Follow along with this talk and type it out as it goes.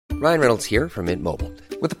Ryan Reynolds here from Mint Mobile.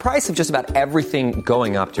 With the price of just about everything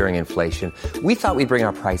going up during inflation, we thought we'd bring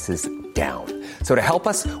our prices down. So to help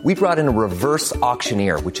us, we brought in a reverse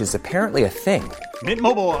auctioneer, which is apparently a thing. Mint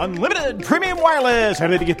Mobile Unlimited Premium Wireless. How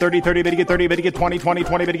to get 30, 30, bit to get 30, bit to get 20, 20,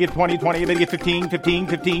 20, bit to get 20, 20, bit to get 15, 15,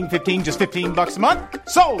 15, 15, just $15 a month?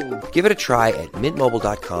 Sold! Give it a try at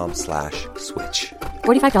mintmobile.com/switch.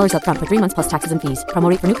 $45 up front for 3 months plus taxes and fees. Promo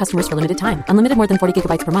rate for new customers for limited time. Unlimited more than 40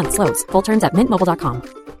 gigabytes per month. Slows full terms at mintmobile.com.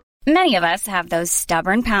 Many of us have those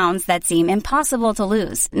stubborn pounds that seem impossible to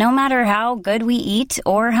lose, no matter how good we eat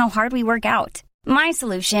or how hard we work out. My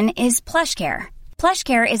solution is PlushCare.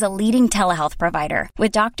 PlushCare is a leading telehealth provider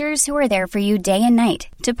with doctors who are there for you day and night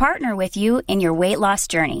to partner with you in your weight loss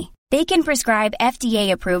journey. They can prescribe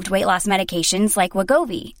FDA-approved weight loss medications like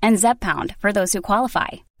Wegovy and Zepbound for those who qualify.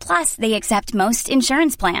 Plus, they accept most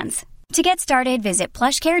insurance plans. To get started, visit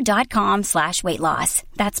plushcare.com/weightloss.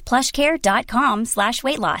 That's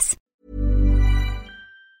plushcare.com/weightloss.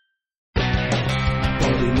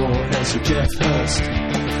 Bobby Moore and Sir Jeff Hurst,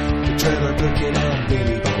 the Trevor Brooking and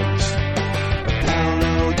Billy Bonds,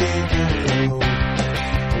 Paolo Di Canio,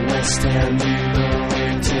 West Ham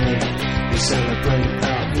United. We celebrate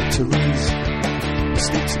our victories, we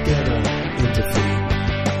stick together in defeat.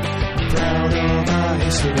 Proud of our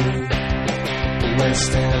history.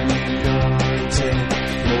 West Ham United,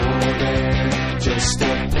 more than just a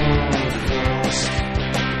podcast.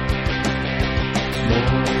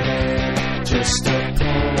 More than just a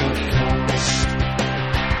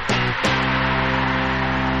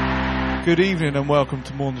podcast. Good evening and welcome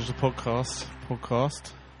to More Than Just a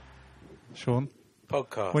Podcast. Sean,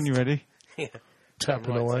 Podcast. when you're ready. Yeah.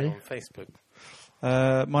 Tapping away. On Facebook.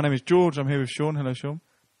 My name is George. I'm here with Sean. Hello, Sean.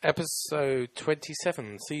 Episode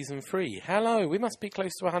 27, Season 3. Hello, we must be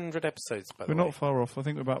close to 100 episodes, by the We're way. not far off. I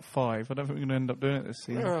think we're about 5. I don't think we're going to end up doing it this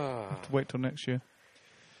season. Ah. Have to wait till next year.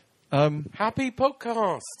 Happy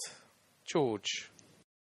podcast, George.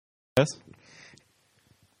 Yes?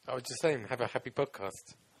 I was just saying, have a happy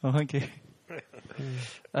podcast. Oh, thank you.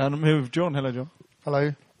 And I'm here with John. Hello, John.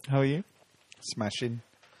 Hello. How are you? Smashing.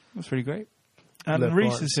 That's really great. And Left,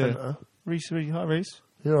 Reese right, is here. centre. Reese, hi, Reese.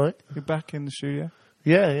 You alright? You're back in the studio.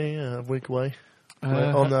 Yeah, a week away.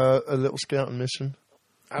 On a little scouting mission.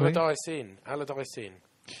 Allardyce in. How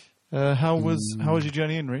was your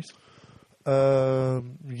journey in, Reese?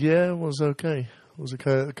 Yeah, it was okay. It was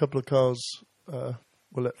okay. A couple of cars were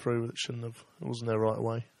let through that shouldn't have. It wasn't there right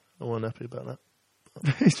away. I wasn't happy about that.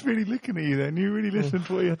 He's really looking at you then. You really listened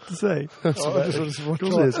to what you had to say. I just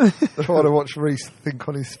trying to watch Reese think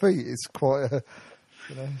on his feet. It's quite a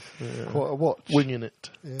watch. Winging it.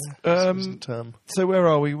 Yeah. Was the term. So where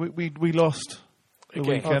are we? We lost the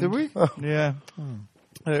Okay. weekend. Oh, did we? Yeah.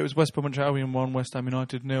 It was West Bromwich Albion 1, West Ham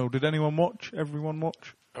United 0. Did anyone watch? Everyone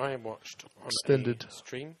watch? I watched on Extended. a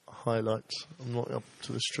stream. Highlights. I'm not up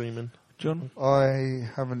to the streaming. John? I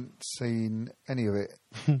haven't seen any of it.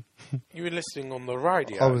 You were listening on the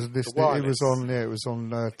radio. I was the listening. It wireless. was on. Yeah, it was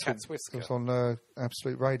on. Cat's It Whisker. was on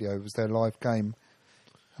Absolute Radio. It was their live game,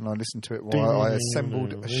 and I listened to it while I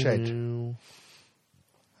assembled a shed. There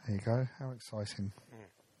you go. How exciting!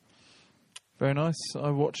 Very nice.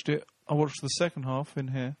 I watched it. I watched the second half in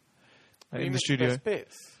here, You in the missed studio, best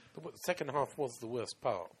bits. The second half was the worst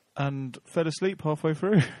part. and fell asleep halfway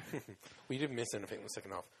through. We didn't miss anything in the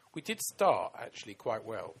second half. We did start, actually, quite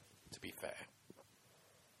well, to be fair.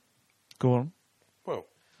 Go on. Well,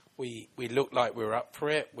 we looked like we were up for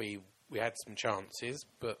it. We had some chances,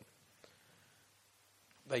 but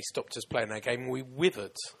they stopped us playing our game. We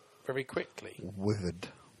withered very quickly. Withered.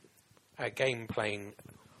 Our game playing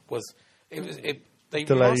was... They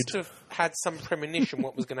Delayed. must have had some premonition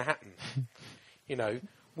what was going to happen. You know,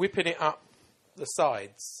 whipping it up the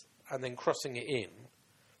sides and then crossing it in.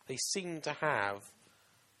 They seemed to have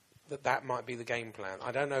that might be the game plan.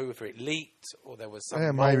 I don't know if it leaked or there was some...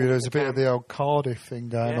 Yeah, mould maybe in there was the a bit of camp. the old Cardiff thing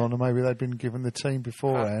going Yeah. on, and maybe they'd been given the team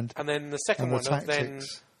beforehand. And then the second and one the of then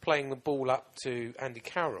tactics. playing the ball up to Andy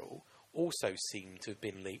Carroll also seemed to have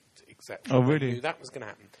been leaked. Exactly. Oh, They really? knew that was going to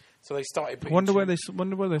happen. So they started putting... Wonder where two- they saw I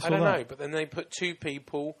don't that. know, but then they put two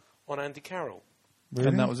people on Andy Carroll. Really?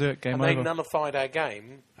 And that was it. Game And they over. nullified our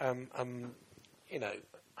game. You know,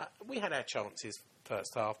 we had our chances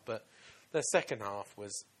first half, but the second half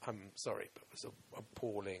was, I'm sorry, but it was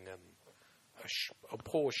appalling and a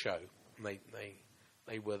poor show. And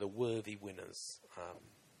they were the worthy winners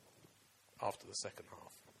after the second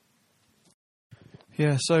half.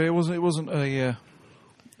 Yeah, so it wasn't an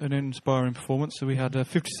inspiring performance. So we had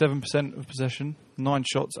 57% of possession, 9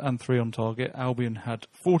 shots and 3 on target. Albion had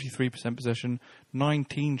 43% possession,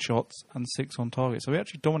 19 shots and 6 on target. So we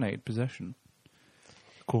actually dominated possession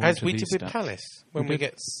according As to we these did with stats. Palace, when we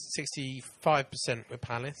did. get 65% with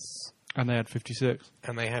Palace, And they had 56.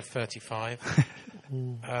 and they had 35.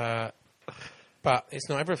 But it's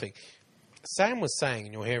not everything. Sam was saying,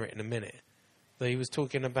 and you'll hear it in a minute, that he was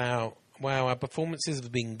talking about, wow, our performances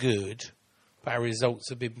have been good, but our results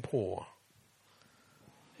have been poor.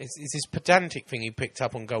 It's this pedantic thing he picked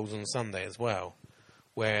up on Goals on Sunday as well,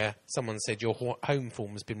 where someone said, your home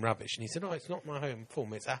form has been rubbish. And he said, no, it's not my home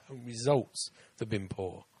form, it's our home results that have been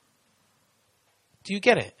poor. Do you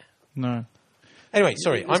get it? No. Anyway,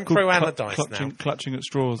 sorry, It's I'm called pro Allardyce now. Clutching at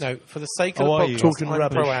straws. No, for the sake of Oh, are the you? podcast, Talking I'm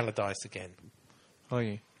rubbish. pro Allardyce again. Are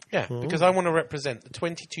you? Yeah, because I want to represent the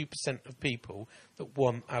 22% of people that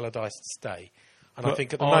want Allardyce to stay. And I But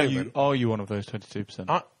think at the are moment, are you one of those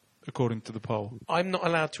 22%? According to the poll. I'm not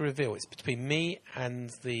allowed to reveal. It's between me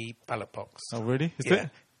and the ballot box. Oh, really? Is Yeah. it?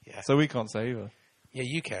 Yeah. So we can't say either. Yeah,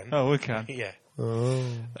 you can. Oh, we can. Yeah.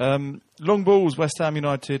 Long balls, West Ham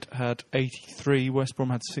United had 83, West Brom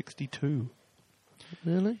had 62.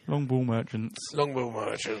 Really? Long ball merchants. Long ball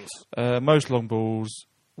merchants. Most long balls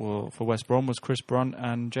for West Brom was Chris Brunt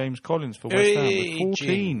and James Collins for West Ham with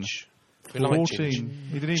 14. Ginge. We like 14.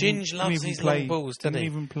 Ginge. He didn't Ginge loves his long balls, doesn't didn't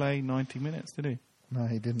he? even play 90 minutes, did he? No,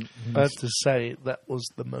 he didn't. He I have missed- to say, that was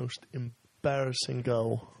the most embarrassing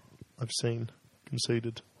goal I've seen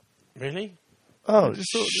conceded. Really? Oh, It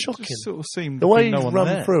it's just shocking. just sort of seemed The to way be no he's one run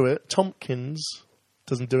there. through it, Tompkins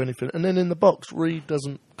doesn't do anything. And then in the box, Reed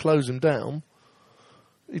doesn't close him down.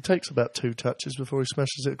 He takes about 2 touches before he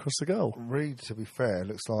smashes it across the goal. Reed, to be fair,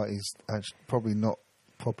 looks like he's actually probably not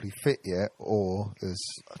properly fit yet, or has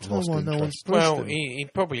don't know lost why no interest. one's Well, him. he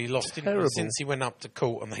probably lost it Terrible. since he went up to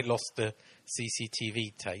court and they lost the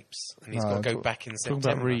CCTV tapes. And he's No, got to go talk- back in talking about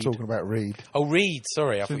September. Reed. Talking about Reed. Oh, Reed.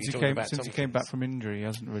 Sorry, I thought Since you he were talking came about since he Tompkins. came back from injury, he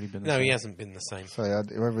hasn't really been the No, same. he hasn't been the same. So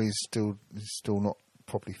whether he's still not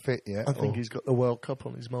properly fit yet. I think or- he's got the World Cup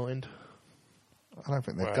on his mind. I don't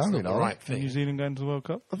think they're Well, it's going. not the are right Is thing. New Zealand going to the World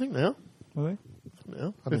Cup? I think they are. Are they?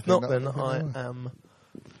 Yeah. I don't If not, think then that- I no. am.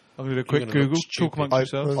 I'm going to do a quick gonna look Google. Talk stupid. amongst I-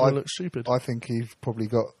 yourselves. I look stupid. I think he's probably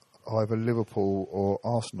got either Liverpool or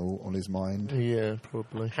Arsenal on his mind. Yeah,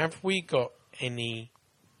 probably. Have we got any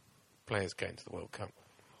players going to the World Cup?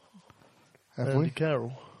 Have Andy we?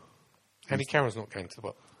 Carroll. Andy Carroll's not going to the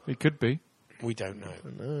World Cup. It could be. We don't know.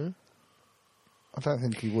 No. I don't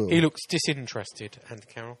think he will. He looks disinterested, Andy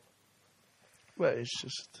Carroll. Well, it's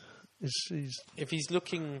just. He's If he's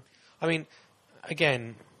looking... I mean,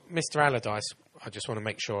 again, Mr. Allardyce, I just want to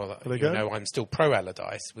make sure that Are they you going? know I'm still pro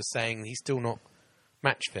Allardyce, was saying he's still not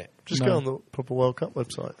match fit. just No. go on the proper World Cup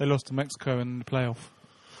website. They lost to Mexico in the playoff.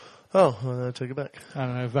 Oh, I take it back. I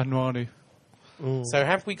don't know, Vanuatu. Ooh. So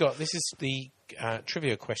have we got... This is the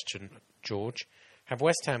trivia question, George. Have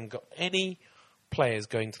West Ham got any players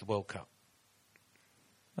going to the World Cup?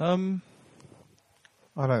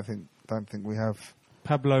 I don't think we have.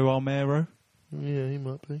 Pablo Armero. Yeah, he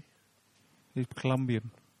might be. He's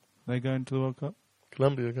Colombian. They going to the World Cup?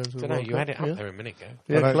 Colombia going to the I don't know, World you Cup. had it up yeah. there a minute ago.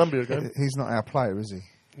 I Yeah, don't- Colombia going. He's not our player, is he?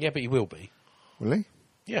 Yeah, but he will be. Will he?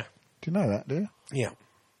 Yeah. Do you know that? Do you? Yeah.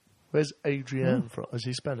 Where's Adrian from? Is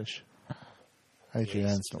he Spanish?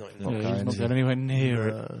 Adrian's he's not, not- not Yeah, going. he's not is going he? anywhere near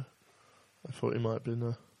it. I thought he might have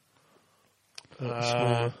been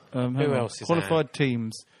smaller. Hang Who on. else is Qualified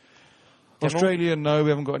teams. Denmark? Australia, no, we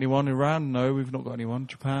haven't got anyone. Iran, no, we've not got anyone.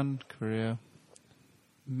 Japan, Korea.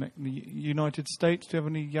 The United States, do you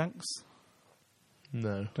have any Yanks?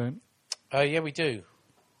 No. Don't. Yeah, we do.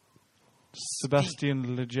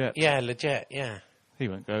 Sebastian Leggett. Yeah, legit, yeah. He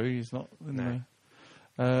won't go, he's not in No.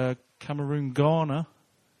 there. Cameroon, Ghana.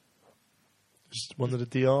 Just one of the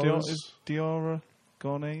DRs. Is Diarra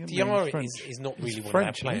Ghanaian? No, he's Diarra French. is not really He's one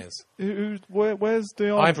French, of our isn't he? players. Where's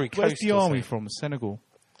Diarra? Ivory Where's Coast or Diarra something. from? Senegal.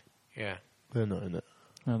 Yeah. They're not in it.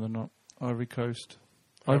 No, they're not. Ivory Coast.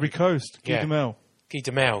 Ivory Coast. Guy Yeah. Demel. Guy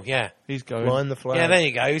Demel, yeah. He's going. Flying the flag. Yeah, there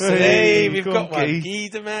you go. So Hey, hey, we've go got on, one. Guy. Guy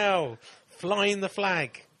Demel. Flying the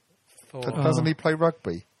flag. For... Doesn't he play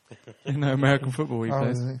rugby? In American football he Oh,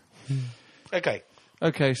 plays. is he? Okay.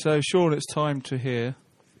 Okay, so Sean, it's time to hear.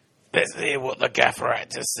 Let's hear what the gaffer had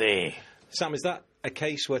to say. Sam, is that a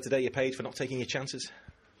case where today you're paid for not taking your chances?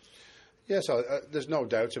 Yes, there's no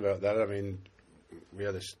doubt about that. I mean, we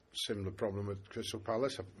had a similar problem with Crystal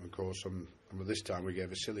Palace, of course, and this time we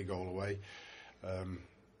gave a silly goal away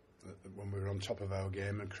when we were on top of our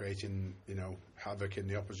game and creating, havoc in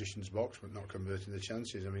the opposition's box, but not converting the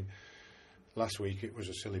chances. I mean, last week it was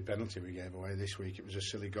a silly penalty we gave away. This week it was a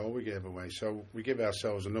silly goal we gave away. So we give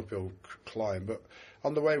ourselves an uphill climb. But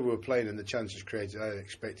on the way we were playing and the chances created, I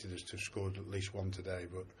expected us to have scored at least one today.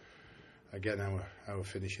 But again, our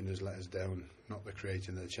finishing has let us down. Not the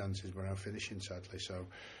creating of the chances, but our finishing, sadly. So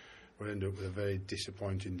we ended up with a very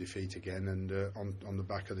disappointing defeat again, and on the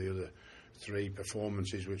back of the other 3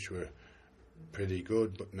 performances, which were pretty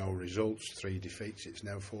good, but no results, 3 defeats, it's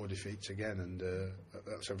now 4 defeats again, and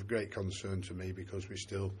that's of great concern to me, because we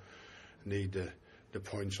still need the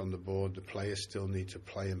points on the board. The players still need to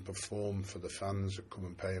play and perform for the fans that come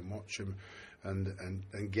and pay and watch them,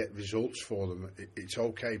 and get results for them. It's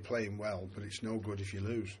okay playing well, but it's no good if you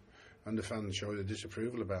lose, and the fans show the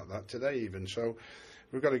disapproval about that today even. So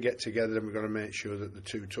we've got to get together, and we've got to make sure that the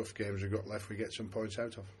 2 tough games we've got left we get some points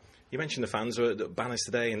out of. You mentioned the fans were at banners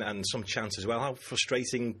today and some chants as well. How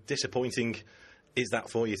frustrating, disappointing is that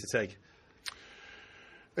for you to take?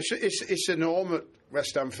 It's a norm at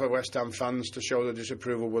West Ham for West Ham fans to show the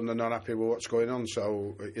disapproval when they're not happy with what's going on.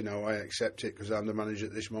 So, I accept it because I'm the manager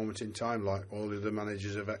at this moment in time, like all the other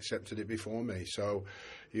managers have accepted it before me. So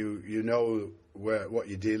you know what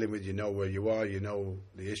you're dealing with, you know where you are, you know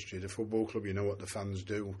the history of the football club, you know what the fans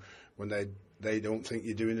do when they don't think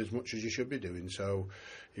you're doing as much as you should be doing. So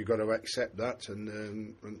you've got to accept that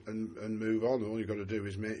and move on. All you've got to do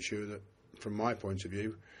is make sure that, from my point of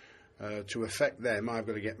view, to affect them, I've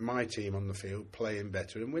got to get my team on the field playing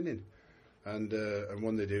better and winning. And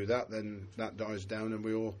when they do that, then that dies down, and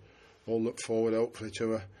we all look forward, hopefully,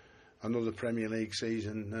 to another Premier League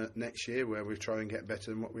season next year where we try and get better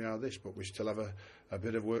than what we are this. But we still have a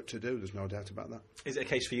bit of work to do, there's no doubt about that. Is it a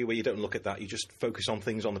case for you where you don't look at that, you just focus on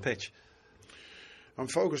things on the pitch? I'm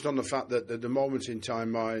focused on the fact that at the moment in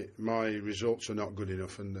time my results are not good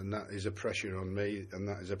enough, and that is a pressure on me, and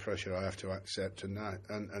that is a pressure I have to accept,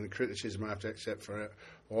 and criticism I have to accept for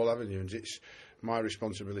all avenues. It's my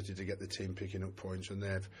responsibility to get the team picking up points, and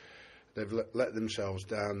they've let themselves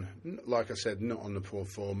down. Like I said, not on the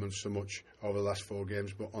performance so much over the last 4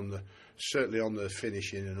 games, but certainly on the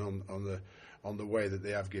finishing and on the way that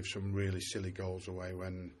they have given some really silly goals away.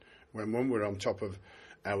 When we're on top of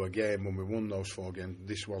our game, when we won those 4 games,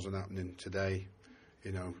 this wasn't happening today.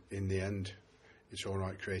 In the end, it's all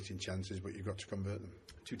right creating chances, but you've got to convert them.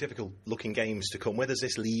 2 difficult looking games to come. Where does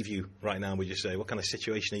this leave you right now, would you say? What kind of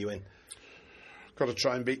situation are you in? Got to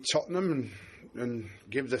try and beat Tottenham and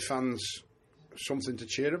give the fans something to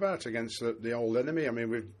cheer about against the old enemy. I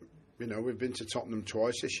mean, we've been to Tottenham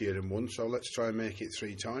twice this year and won, so let's try and make it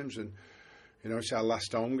 3 times. And it's our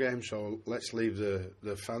last home game, so let's leave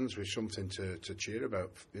the fans with something to cheer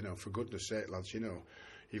about. For goodness sake, lads,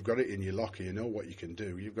 you've got it in your locker, you know what you can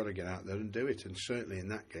do. You've got to get out there and do it. And certainly in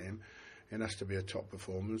that game, it has to be a top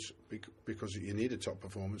performance, because you need a top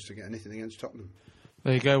performance to get anything against Tottenham.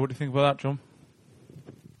 There you go. What do you think about that, John?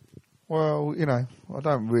 Well, I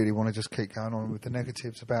don't really want to just keep going on with the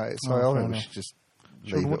negatives about it, so I think we should just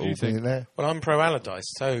leave it all in there. Well, I'm pro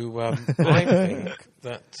Allardyce, so I think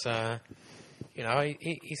that...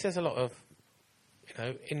 he says a lot of,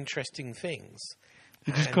 interesting things.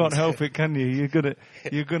 You just can't help it, can you?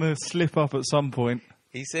 You're gonna slip up at some point.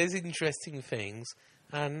 He says interesting things,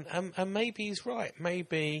 and maybe he's right.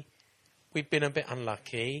 Maybe we've been a bit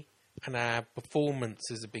unlucky, and our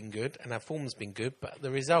performances have been good, and our form's been good, but the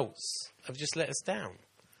results have just let us down.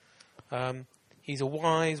 He's a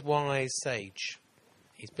wise sage.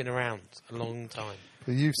 He's been around a long time.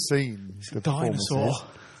 But you've seen the performances, dinosaur.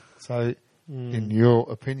 so. In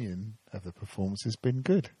your opinion, have the performances been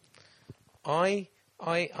good? I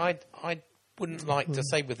wouldn't like to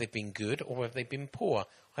say whether they've been good or whether they've been poor.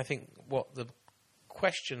 I think what the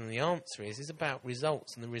question and the answer is about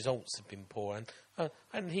results, and the results have been poor,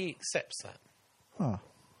 and he accepts that.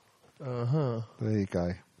 There you go.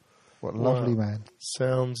 What a lovely man.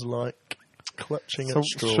 Sounds like clutching at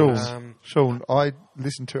straws. Sean, I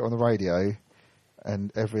listened to it on the radio,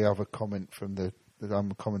 and every other comment from the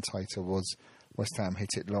commentator was West Ham hit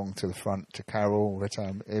it long to the front to Carroll. West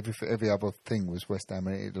Ham, every other thing was West Ham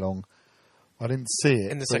hit it long. I didn't see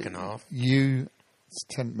it in the second half. You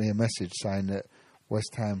sent me a message saying that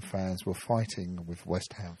West Ham fans were fighting with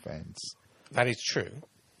West Ham fans. That is true.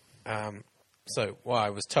 So what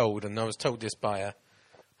I was told, and I was told this by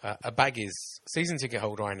a Baggies season ticket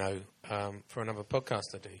holder I know for another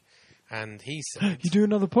podcast I do, and he said, "You do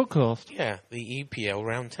another podcast?" Yeah, the EPL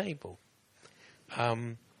Roundtable.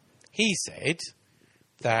 He said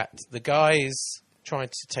that the guys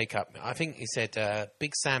tried to take up, I think he said,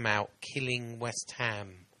 Big Sam out killing West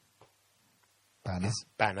Ham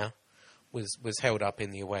banner was held up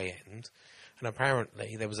in the away end, and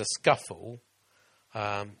apparently there was a scuffle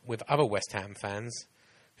with other West Ham fans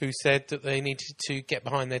who said that they needed to get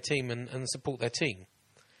behind their team and support their team,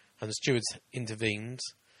 and the stewards intervened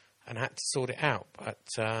and had to sort it out, but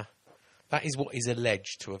that is what is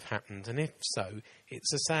alleged to have happened, and if so,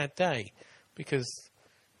 it's a sad day, because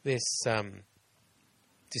this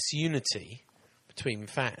disunity between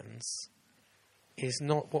fans is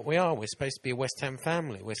not what we are. We're supposed to be a West Ham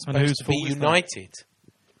family. We're And supposed whose to be fault is that? united.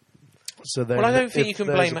 So then Well, I don't think if you can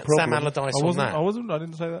there's blame a Sam problem- Allardyce I on that. I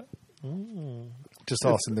didn't say that. Just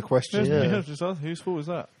asking the question. Yeah. Just ask, whose fault is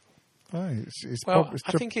that? No, it's Well, prob- it's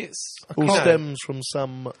I ju- think it's... all no. stems from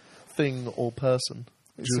some thing or person.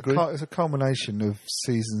 Do you agree? it's a culmination of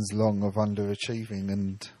seasons long of underachieving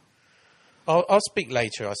and I'll speak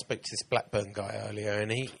later. I spoke to this Blackburn guy earlier,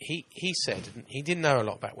 and he said he didn't know a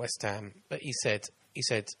lot about West Ham, but he said,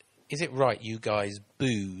 is it right you guys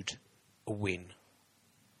booed a win?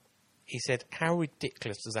 He said, how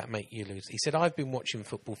ridiculous does that make you lose? He said, I've been watching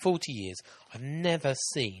football 40 years. I've never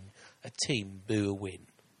seen a team boo a win.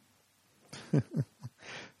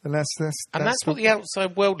 and that's what the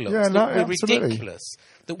outside world looks. Yeah, Look, no, we're absolutely. ridiculous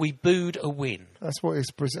that we booed a win. That's what it's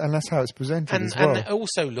and that's how it's presented And as well.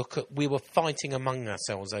 also look at, we were fighting among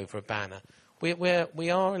ourselves over a banner. We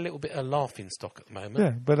are a little bit a laughing stock at the moment.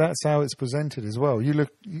 Yeah, but that's how it's presented as well. We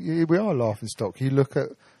are a laughing stock. You look at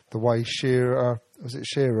the way Shearer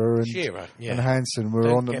yeah. and Hansen were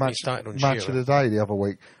Don't on the get me started on match Shearer. of the day the other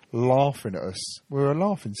week, laughing at us. We're a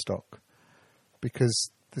laughing stock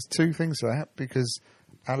because there's two things to that. Because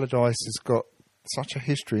Allardyce has got such a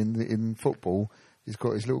history in football. He's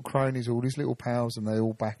got his little cronies, all his little pals, and they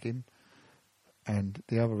all back him. And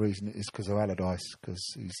the other reason is because of Allardyce, because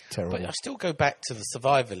he's terrible. But I still go back to the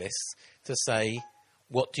survivalists to say,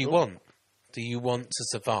 what do you want? Do you want to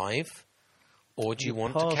survive, or do you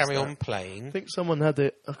want to carry on I playing think someone had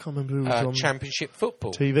it. I can't remember who was on championship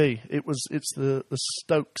football? TV. It's the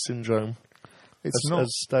Stoke syndrome. It's as, not. as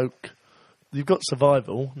Stoke. You've got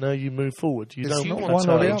survival. Now you move forward. You It's don't You not want one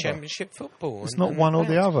to or play the other. championship football. It's and- not and one or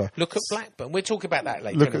the round. other. Look at Blackburn. We'll talk about that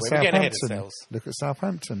later. Look anyway. at We're getting ahead of Southampton. ourselves. Look at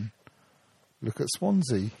Southampton. Look at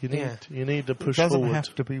Swansea. You need to It push doesn't forward.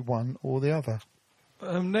 have to be one or the other.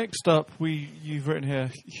 Next up, you've written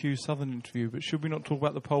here Hugh Southern interview, but should we not talk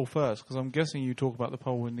about the poll first? Because I'm guessing you talk about the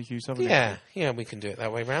poll in the Hugh Southern interview. Yeah, we can do it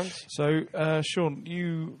that way round. So, Sean,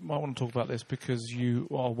 you might want to talk about this because you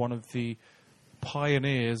are one of the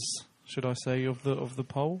pioneers, should I say, of the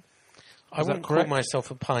poll. I wouldn't call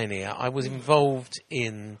myself a pioneer. I was involved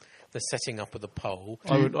in the setting up of the poll.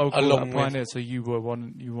 I would call that a along pioneer. So you were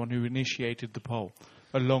one who initiated the poll,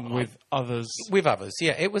 along with others. With others,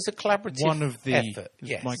 yeah. It was a collaborative One of the effort. is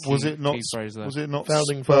Yes. my Was key- it not? key phrase there. Was it not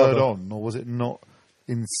Founding spurred father. on, or was it not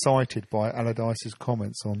incited by Allardyce's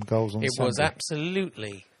comments on goals on It Sunday? was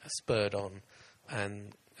absolutely spurred on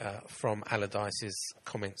and from Allardyce's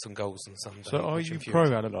comments on goals on Sunday. So are which you infuriated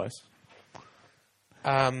pro Allardyce?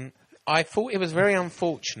 I thought it was very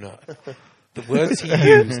unfortunate the words he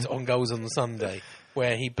used on Goals on the Sunday,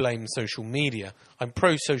 where he blamed social media. I'm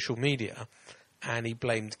pro social media, and he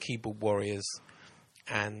blamed keyboard warriors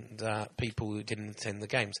and people who didn't attend the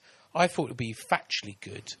games. I thought it would be factually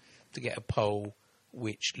good to get a poll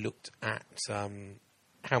which looked at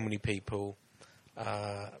how many people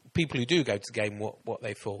who do go to the game, what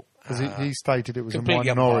they thought. Because he stated it was a completely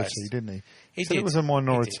minority, unbiased. didn't he? He said did. it was a He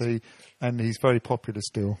minority, and he's very popular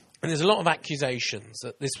still. And there's a lot of accusations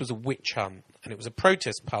that this was a witch hunt and it was a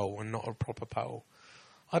protest poll and not a proper poll.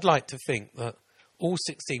 I'd like to think that all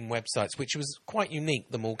 16 websites, which was quite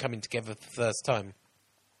unique, them all coming together for the first time,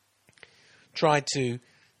 tried to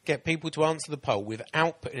get people to answer the poll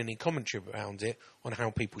without putting any commentary around it on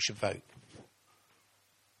how people should vote.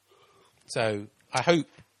 So I hope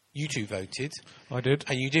you two voted. I did.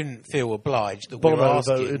 And you didn't feel obliged that we were Bono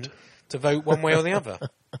asking voted. to vote one way or the other.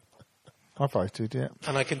 I voted, yeah.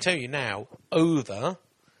 And I can tell you now, over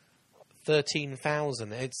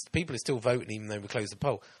 13,000, people are still voting even though we closed the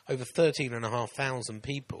poll, over 13,500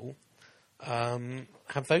 people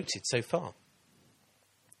have voted so far.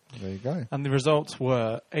 There you go. And the results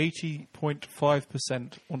were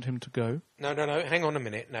 80.5% want him to go. No, hang on a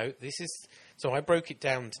minute. No, so I broke it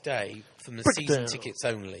down today from the Break it season down. tickets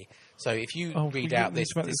only. So if you Oh, read we out need this,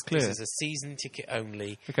 to make this, this clear. this is a season ticket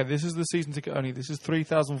only. Okay, this is the season ticket only. This is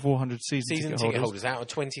 3,400 Season ticket holders out of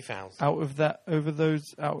 20,000. Out of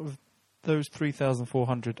those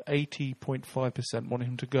 3,400, 80.5% want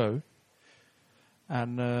him to go,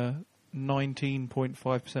 and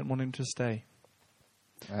 19.5% want him to stay.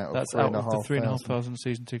 That's out of the 3,500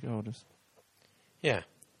 season ticket holders. Yeah.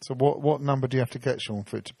 So what number do you have to get, Sean,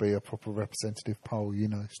 for it to be a proper representative poll? You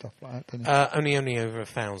know, stuff like that, don't you? Only over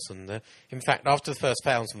 1,000. In fact, after the first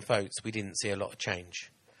 1,000 votes, we didn't see a lot of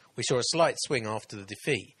change. We saw a slight swing after the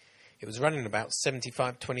defeat. It was running about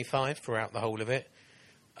 75-25 throughout the whole of it,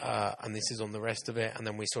 and this is on the rest of it. And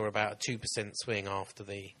then we saw about a 2% swing after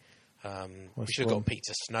the... we should have got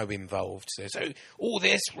Peter Snow involved. So all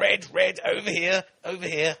this, red, over here.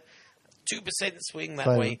 2% swing that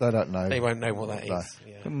They- way. they don't know. They won't know what that No. is.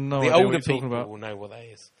 Yeah. No The idea what older you're talking people about. will know what that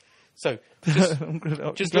is. So, just, I'm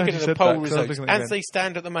glad just you looking at the said poll that, 'cause I was results, looking as again. they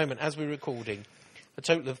stand at the moment, as we're recording, a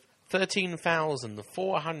total of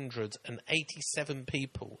 13,487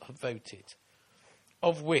 people have voted,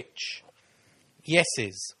 of which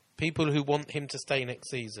yeses, people who want him to stay next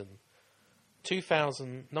season,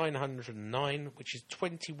 2,909, which is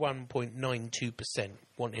 21.92%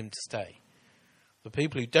 want him to stay. The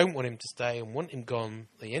people who don't want him to stay and want him gone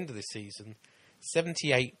at the end of the season,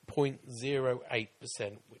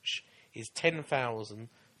 78.08%, which is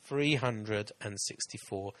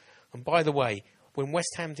 10,364. And by the way, when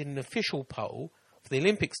West Ham did an official poll for the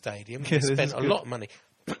Olympic Stadium, Yeah, they this spent is a good. lot of money.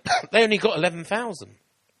 They only got 11,000.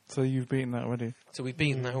 So you've beaten that already. So we've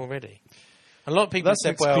beaten that already. A lot of people That's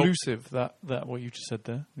said, well, exclusive, that what you just said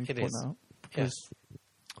there. You It point is. that out, Yeah. because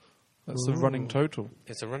that's the running total.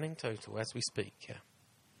 it's a running total as we speak, yeah.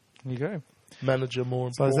 There you go. Manager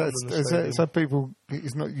more So important than the stadium. so people,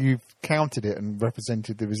 it's not you've counted it and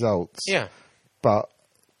represented the results. Yeah. But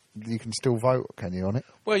you can still vote, can you, on it?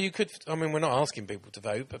 Well, you could. I mean, we're not asking people to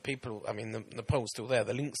vote, but people. I mean, the poll's still there.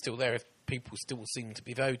 The link's still there. If people still seem to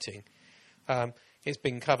be voting, it's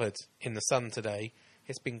been covered in the Sun today.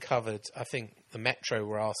 It's been covered. I think the Metro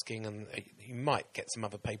were asking, and you might get some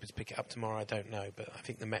other papers to pick it up tomorrow. I don't know, but I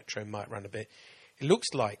think the Metro might run a bit. It looks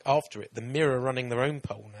like after it, the Mirror are running their own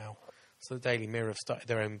poll now. So the Daily Mirror have started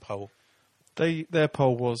their own poll. Their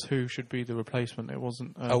poll was who should be the replacement. It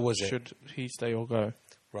wasn't. Was it? Should he stay or go?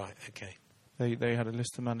 Right. Okay. They had a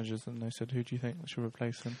list of managers and they said, who do you think should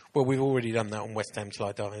replace him? Well, we've already done that on West Ham Till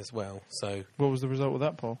I Die as well. So. What was the result of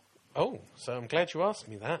that poll? Oh, so I'm glad you asked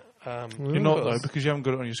me that. You're not though, because you haven't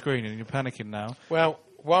got it on your screen and you're panicking now. Well,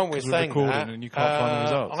 while we're 'Cause we're saying recording that, and you can't find the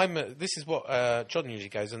results. this is what John usually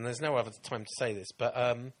goes, and there's no other time to say this. But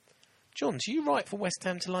John, do you write for West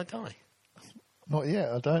Ham Till I Die? Not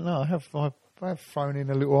yet. I don't know. I have thrown in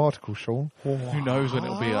a little article, Sean. Who knows when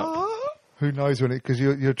it'll be up? Who knows when it? Because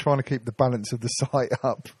you're trying to keep the balance of the site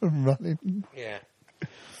up and running. Yeah.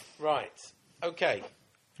 Right. Okay.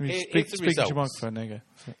 Here's Speak the to your results. microphone, there you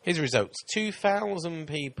go. Here's the results. 2,000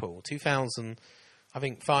 people. 2,000. I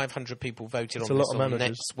think 500 people voted That's on a this lot of on the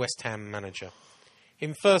managers. next West Ham manager.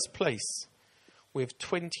 In first place, with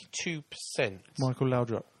 22%, Michael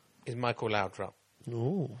Laudrup. is Michael Laudrup.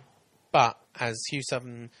 Ooh. But as Hugh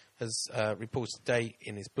Southern has reported today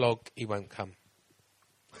in his blog, he won't come.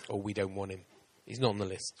 Or we don't want him. He's not on the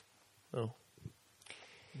list. Oh.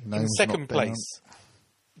 In second place,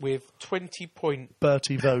 with 20.68%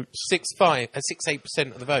 Bertie votes.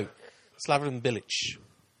 of the vote, Slaven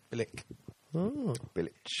Bilic. Oh.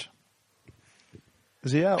 Village.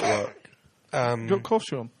 Is he out of work? You got cough,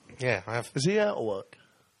 Sean? Yeah, I have. Is he out of work?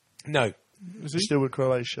 No. Is He's still with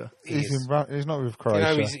Croatia. He's is. he's not with No,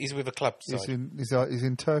 Croatia. he's with a club He's side. he's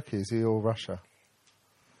in Turkey, is he, or Russia?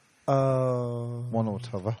 One or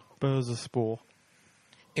t'other. Bursaspor.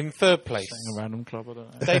 In third place, Saying a random club, I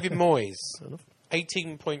don't know. David Moyes,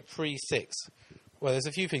 18.36. Well, there's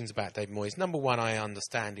a few things about David Moyes. Number one, I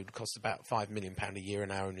understand it would cost about £5 million a year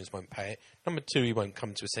and our owners won't pay it. Number two, he won't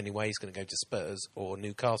come to us anyway. He's going to go to Spurs or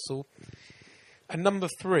Newcastle. And number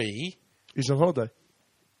three, He's on holiday.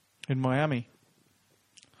 In Miami.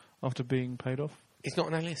 After being paid off. he's not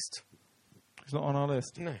on our list. He's not on our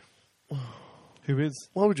list. No. Who is?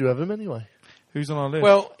 Why would you have him anyway? Who's on our list?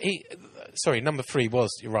 Well, number three was,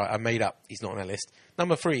 you're right, I made up, he's not on our list.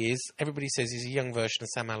 Number three is, everybody says he's a young version of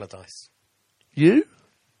Sam Allardyce. You?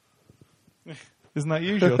 Isn't that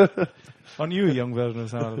you, John? Aren't you a young version of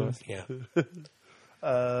Sam Allardyce? Yeah.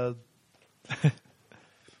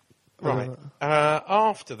 Right.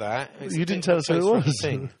 After that... it's You a didn't bit tell us who it closer of a was.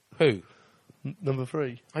 thing. Who? Number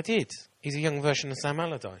 3. I did. He's a young version of Sam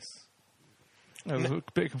Allardyce. There's a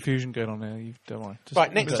bit of confusion going on there. Don't worry.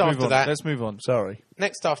 Right, next let's move after on. that- Let's move on. Sorry.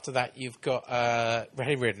 Next after that, you've got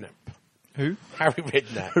Harry Redknapp. Who? Harry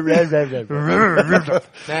Redknapp.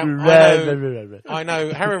 Now, I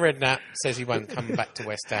know Harry Redknapp says he won't come back to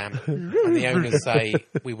West Ham, and the owners say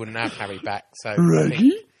we wouldn't have Harry back. So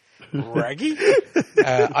Raggy?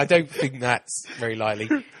 I don't think that's very likely.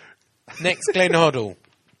 Next, Glenn Hoddle,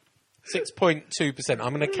 6.2%. I'm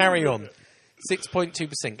going to carry on.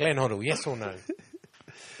 6.2%. Glenn Hoddle, yes or no?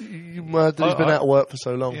 He's been out of work for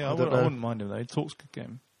so long. Yeah, I don't know. wouldn't mind him though. He talks good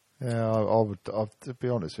game. Yeah, I would. To be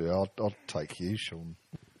honest with you, I'd take you, Sean.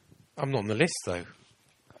 I'm not on the list though.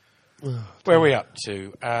 Where are we up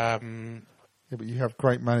to? Yeah, but you have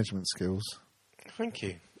great management skills. Thank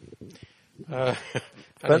you.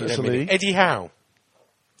 Bentley. Eddie Howe,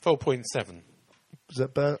 4.7. Is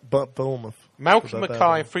that Bournemouth? Malcolm Was that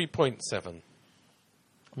Mackay, 3.7.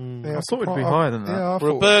 Yeah, I thought it'd be higher than that. Yeah, I thought,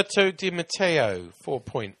 Roberto Di Matteo,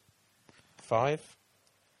 4.5.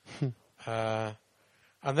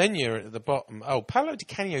 And then you're at the bottom. Oh, Paolo Di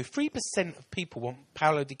Canio. 3% of people want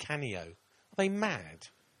Paolo Di Canio. Are they mad?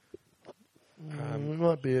 It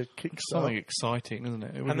might be a kickstart. Something exciting, isn't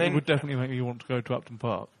it? And then- it would definitely make me want to go to Upton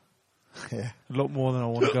Park. yeah. A lot more than I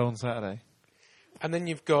want to go on Saturday. And then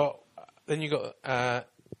you've got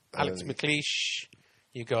Alex McLeish.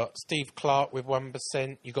 You've got Steve Clark with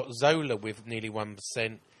 1%. You've got Zola with nearly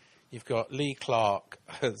 1%. You've got Lee Clark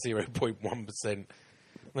at 0.1%.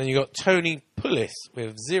 Then you've got Tony Pulis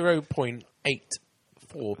with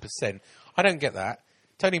 0.84%. I don't get that.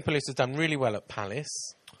 Tony Pulis has done really well at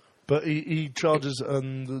Palace. But he charges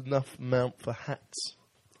enough amount for hats.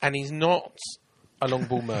 And he's not a long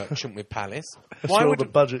ball merchant with Palace. That's where all the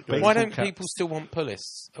budget goes. Why don't people still want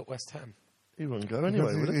Pulis at West Ham? He wouldn't go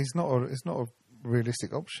anyway, would he? It's not a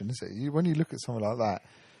realistic option, is it? When you look at someone like that,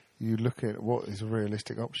 you look at what is a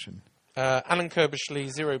realistic option. Alan Kirbishley,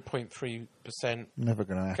 0.3%. Never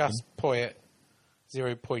going to happen. Gus Poyet,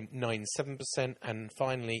 0.97%. And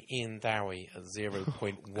finally, Ian Dowie at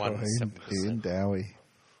 0.17%. Ian Dowie.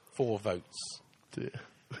 4 votes. Dear.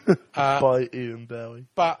 By Ian Dowie.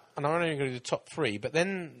 But, and I'm only going to do the top 3, but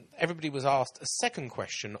then everybody was asked a second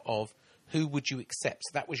question of who would you accept?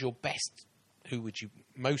 So that was your best, who would you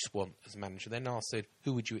most want as manager? Then I said,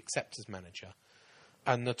 who would you accept as manager?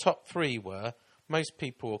 And the top 3 were, most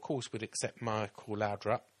people, of course, would accept Michael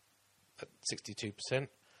Laudrup at 62%,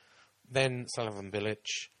 then Sullivan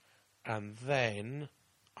Village, and then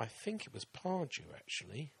I think it was Pardew,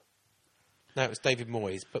 actually. No, it was David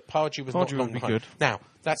Moyes, but Pardew was not long would be behind. good. Now,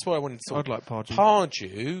 that's what I wanted to I'd like Pardew.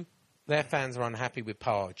 Pardew, their fans are unhappy with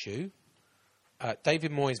Pardew.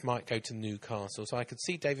 David Moyes might go to Newcastle, so I could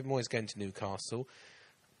see David Moyes going to Newcastle.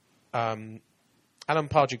 Alan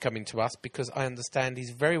Pardew coming to us because I understand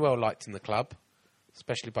he's very well liked in the club,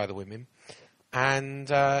 especially by the women. And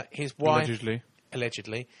his wife...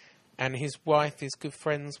 Allegedly. And his wife is good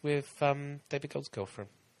friends with David Gold's girlfriend.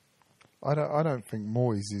 I don't think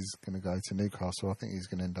Moyes is going to go to Newcastle. I think he's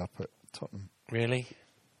going to end up at Tottenham. Really?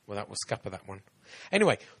 Well, that was scupper, that one.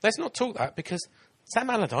 Anyway, let's not talk that because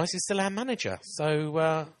Sam Allardyce is still our manager.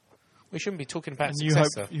 So we shouldn't be talking about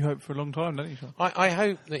successor. You hope for a long time, don't you, Sean? I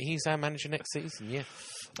hope that he's our manager next season, yeah.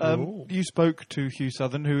 You spoke to Hugh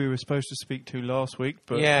Southern, who we were supposed to speak to last week,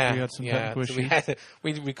 but we had some technical issues.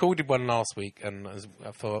 We recorded one last week, and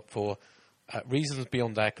for reasons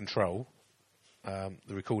beyond our control, the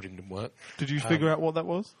recording didn't work. Did you figure out what that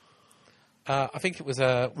was? I think it was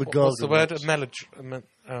what's the word?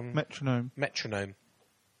 Metronome. Metronome.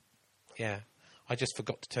 Yeah. I just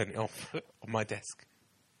forgot to turn it off on my desk.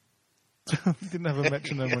 You didn't have a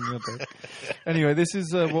metronome on your desk. Anyway, this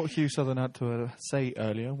is what Hugh Southern had to say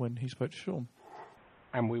earlier when he spoke to Sean.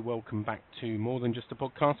 And we welcome back to More Than Just a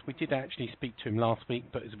Podcast. We did actually speak to him last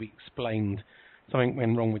week, but as we explained, something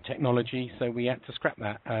went wrong with technology, so we had to scrap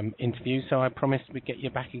that interview. So I promised we'd get you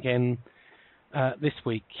back again this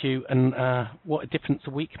week, Hugh. And what a difference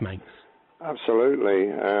a week makes. Absolutely.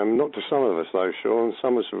 Not to some of us, though, Sean.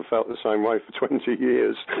 Some of us have felt the same way for 20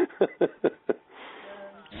 years.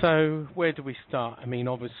 So where do we start? I mean,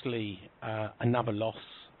 obviously, another loss.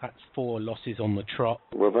 That's 4 losses on the trot.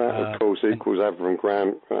 Well, that, of course, equals Avram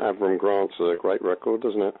Grant's a great record,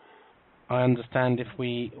 doesn't it? I understand if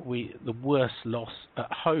the worst loss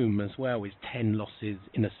at home as well is 10 losses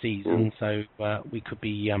in a season, so we could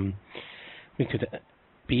be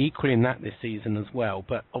equaling that this season as well.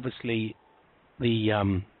 But obviously,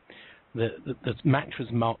 the match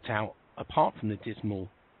was marked out, apart from the dismal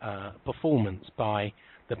performance, by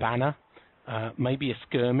the banner. Maybe a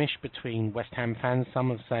skirmish between West Ham fans.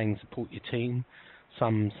 Some are saying support your team,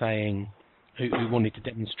 some saying who wanted to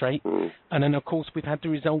demonstrate. And then, of course, we've had the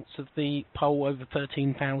results of the poll, over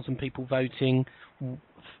 13,000 people voting,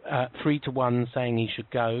 3-1 saying he should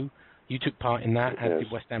go. You took part in that, as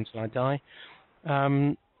did West Ham Till I Die.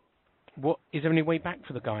 Is there any way back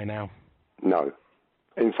for the guy now? No.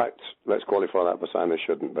 In fact, let's qualify that by saying there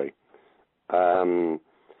shouldn't be.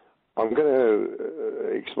 I'm going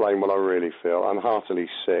to explain what I really feel. I'm heartily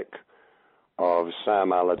sick of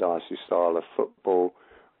Sam Allardyce's style of football.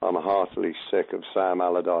 I'm heartily sick of Sam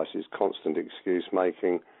Allardyce's constant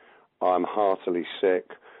excuse-making. I'm heartily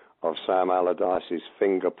sick of Sam Allardyce's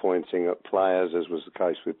finger-pointing at players, as was the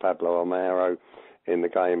case with Pablo Almero in the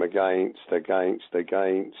game against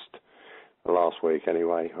last week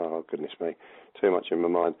anyway. Oh, goodness me. Too much in my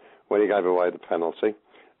mind. When he gave away the penalty.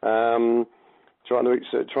 Trying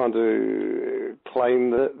to claim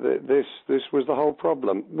that this was the whole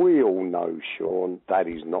problem. We all know, Sean, that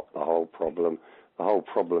is not the whole problem. The whole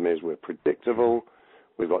problem is we're predictable,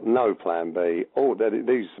 We've got no plan B.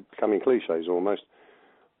 These are becoming cliches almost.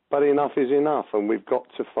 But enough is enough, and we've got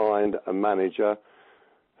to find a manager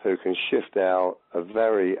who can shift out a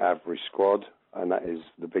very average squad, and that is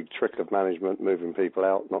the big trick of management, moving people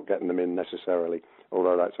out, not getting them in necessarily,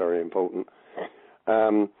 although that's very important.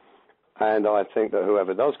 And I think that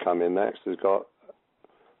whoever does come in next has got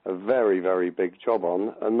a very, very big job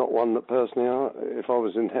on, and not one that personally, if I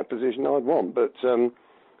was in that position, I'd want. But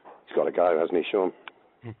he's got to go, hasn't he, Sean?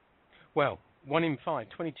 Well, 1 in 5,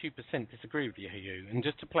 22% disagree with you, Hugh. And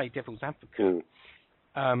just to play devil's advocate,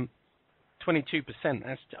 22%,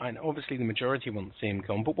 and obviously the majority want to see him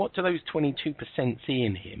gone, but what do those 22% see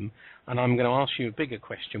in him? And I'm going to ask you a bigger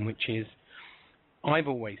question, which is, I've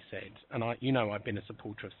always said, and I've been a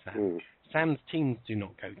supporter of Sam, Sam's teams do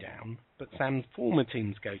not go down, but Sam's former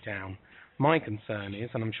teams go down. My concern is,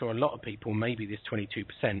 and I'm sure a lot of people, maybe this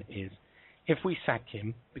 22%, is if we sack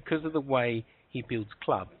him, because of the way he builds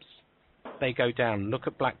clubs, they go down. Look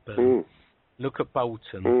at Blackburn. Look at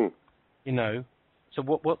Bolton. So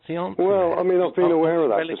what's the answer? Well, I mean, I've been aware of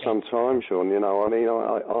that for some time, Sean.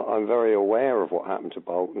 I'm very aware of what happened to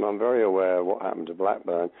Bolton. I'm very aware of what happened to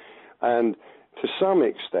Blackburn. And to some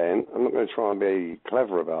extent, I'm not going to try and be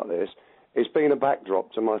clever about this, it's been a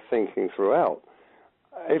backdrop to my thinking throughout.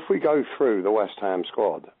 If we go through the West Ham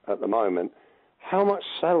squad at the moment, how much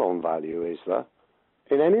sell-on value is there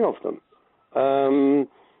in any of them?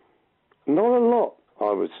 Not a lot,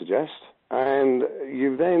 I would suggest. And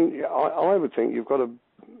I would think you've got to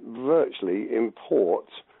virtually import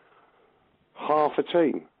half a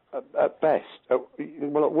team at best, at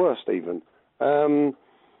worst even.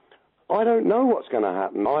 I don't know what's going to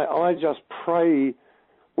happen. I just pray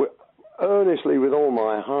earnestly with all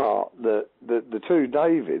my heart that the two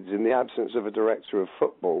Davids, in the absence of a director of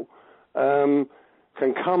football,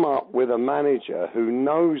 can come up with a manager who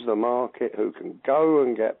knows the market, who can go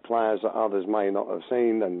and get players that others may not have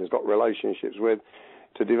seen and has got relationships with,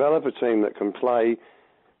 to develop a team that can play,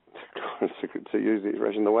 to use the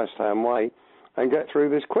expression, the West Ham way, and get through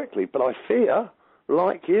this quickly. But I fear,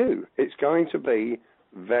 like you, it's going to be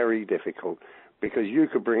very difficult, because you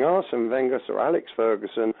could bring Arsene Wenger or Alex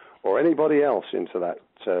Ferguson or anybody else into that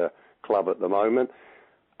club at the moment,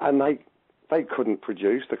 and they couldn't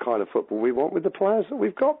produce the kind of football we want with the players that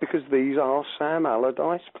we've got, because these are Sam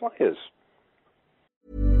Allardyce players.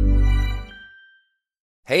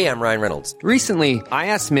 Hey, I'm Ryan Reynolds. Recently, I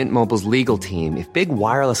asked Mint Mobile's legal team if big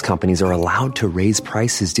wireless companies are allowed to raise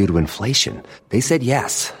prices due to inflation. They said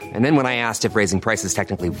yes. And then when I asked if raising prices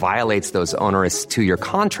technically violates those onerous 2-year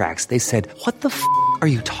contracts, they said, "What the f*** are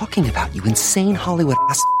you talking about, you insane Hollywood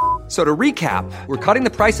ass?" So to recap, we're cutting the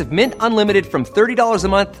price of Mint Unlimited from $30 a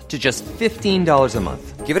month to just $15 a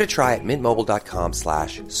month. Give it a try at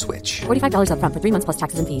mintmobile.com/switch. $45 up front for 3 months plus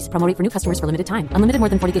taxes and fees. Promo rate for new customers for limited time. Unlimited more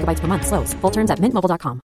than 40 gigabytes per month. Slows full terms at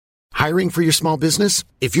mintmobile.com. Hiring for your small business?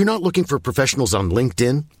 If you're not looking for professionals on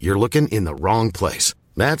LinkedIn, you're looking in the wrong place.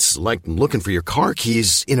 That's like looking for your car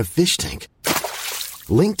keys in a fish tank.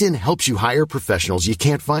 LinkedIn helps you hire professionals you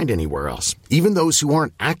can't find anywhere else, even those who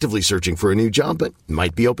aren't actively searching for a new job but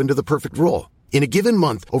might be open to the perfect role. In a given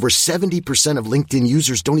month, over 70% of LinkedIn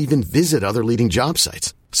users don't even visit other leading job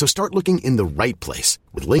sites. So start looking in the right place.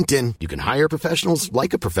 With LinkedIn, you can hire professionals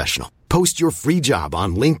like a professional. Post your free job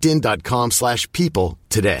on linkedin.com/people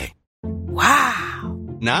today. Wow.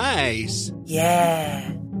 Nice. Yeah.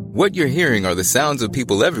 What you're hearing are the sounds of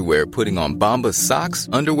people everywhere putting on Bombas socks,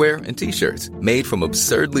 underwear, and T-shirts made from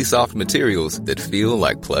absurdly soft materials that feel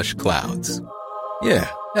like plush clouds. Yeah,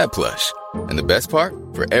 that plush. And the best part?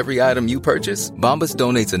 For every item you purchase, Bombas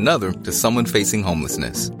donates another to someone facing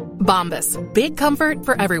homelessness. Bombas. Big comfort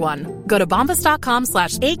for everyone. Go to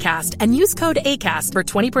bombas.com/ACAST and use code ACAST for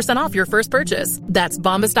 20% off your first purchase. That's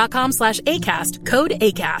bombas.com/ACAST. Code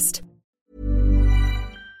ACAST.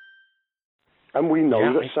 And we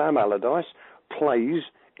know that Sam Allardyce plays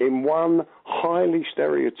in one highly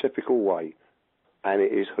stereotypical way, and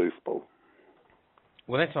it is hoofball.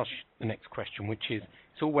 Well, let's ask the next question, which is,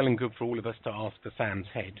 it's all well and good for all of us to ask for Sam's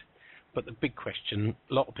head, but the big question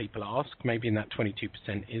a lot of people ask, maybe in that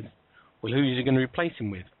 22%, is, well, who is he going to replace him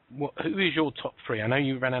with? Who is your top three? I know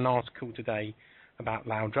you ran an article today about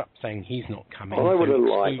Laudrup saying he's not coming. I wouldn't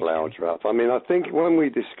like Laudrup. I mean, I think when we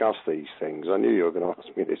discuss these things, I knew you were going to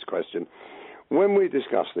ask me this question. When we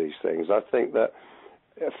discuss these things, I think that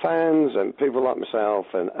fans and people like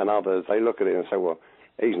myself and others, they look at it and say, well,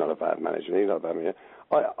 he's not a bad manager, he's not a bad manager.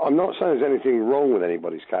 I'm not saying there's anything wrong with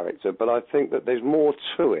anybody's character, but I think that there's more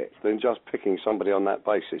to it than just picking somebody on that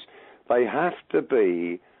basis. They have to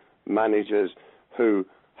be managers who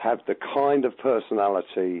have the kind of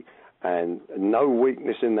personality and no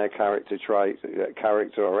weakness in their character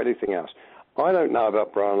or anything else. I don't know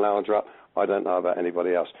about Brian Laudrup. I don't know about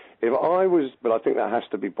anybody else. But I think that has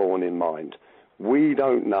to be borne in mind. We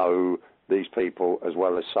don't know these people as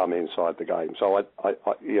well as some inside the game. So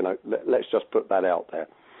let's just put that out there.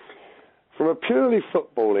 From a purely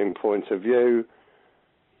footballing point of view,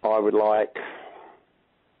 I would have liked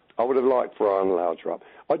Brian Laudrup.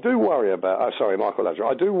 Michael Laudrup.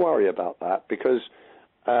 I do worry about that because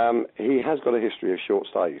he has got a history of short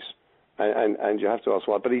stays, and you have to ask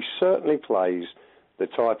why. But he certainly plays the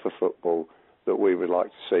type of football that we would like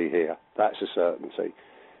to see here. That's a certainty.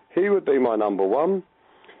 He would be my number one.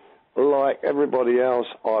 Like everybody else,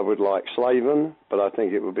 I would like Slaven, but I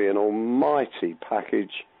think it would be an almighty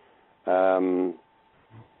package for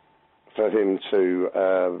him to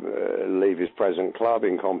leave his present club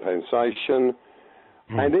in compensation.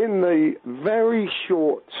 And in the very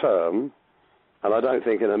short term, and I don't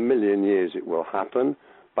think in a million years it will happen,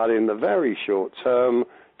 but in the very short term,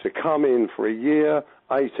 to come in for a year,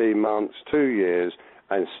 18 months, 2 years,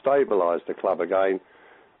 and stabilise the club again,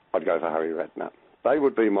 I'd go for Harry Redknapp. They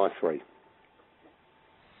would be my three.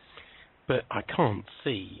 But I can't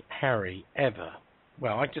see Harry ever.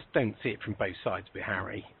 Well, I just don't see it from both sides with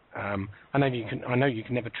Harry. I know you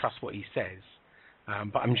can never trust what he says,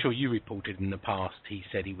 but I'm sure you reported in the past he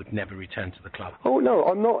said he would never return to the club. Oh no,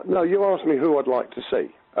 I'm not. No, you asked me who I'd like to see.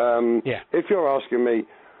 Yeah. If you're asking me,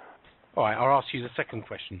 all right, I'll ask you the second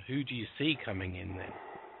question. Who do you see coming in then?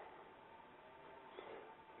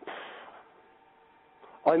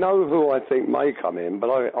 I know who I think may come in,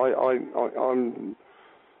 but I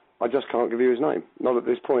just can't give you his name. Not at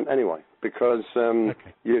this point, anyway, because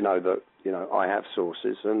you know that I have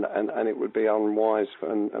sources, and it would be unwise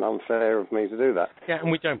and unfair of me to do that. Yeah,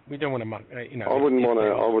 and we don't want to, I wouldn't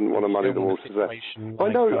want to muddy the waters there. I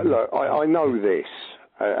know. Look, I know this,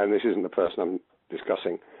 and this isn't the person I'm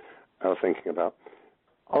discussing or thinking about.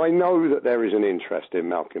 I know that there is an interest in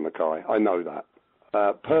Malcolm Mackay. I know that.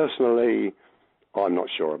 Personally, I'm not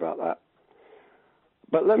sure about that.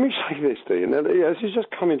 But let me say this to you. Now, this is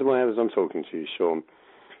just coming to my head as I'm talking to you, Sean.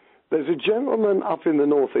 There's a gentleman up in the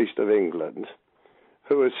northeast of England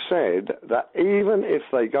who has said that even if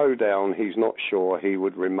they go down, he's not sure he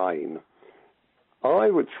would remain. I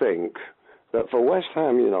would think that for West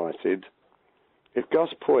Ham United, if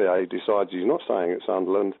Gus Poyet decides he's not staying at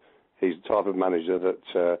Sunderland, he's the type of manager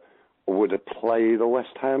that would play the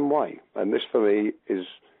West Ham way. And this, for me, is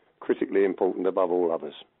critically important above all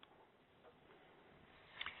others.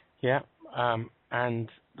 Yeah,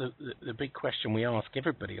 and the big question we ask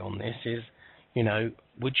everybody on this is,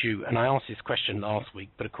 would you, and I asked this question last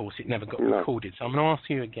week, but of course it never got recorded, so I'm going to ask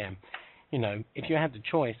you again. If you had the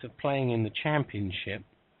choice of playing in the Championship,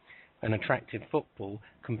 an attractive football,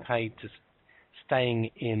 compared to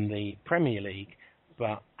staying in the Premier League,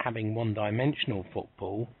 but having one-dimensional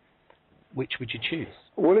football, which would you choose?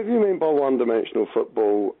 Well, if you mean by one-dimensional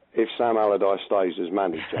football, if Sam Allardyce stays as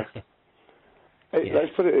manager...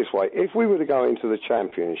 Let's put it this way. If we were to go into the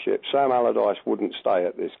Championship, Sam Allardyce wouldn't stay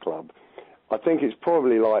at this club. I think it's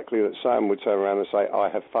probably likely that Sam would turn around and say, I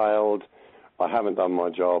have failed, I haven't done my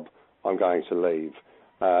job, I'm going to leave.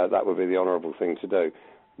 That would be the honourable thing to do.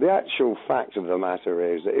 The actual fact of the matter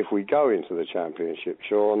is that if we go into the Championship,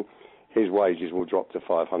 Sean, his wages will drop to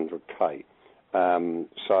 500k.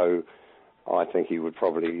 So I think he would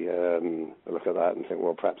probably look at that and think,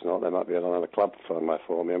 well, perhaps not. There might be another club for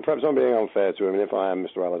me. And perhaps I'm being unfair to him, and if I am,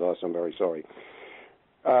 Mr. Allardyce, I'm very sorry.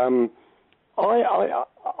 I'm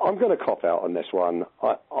going to cop out on this one.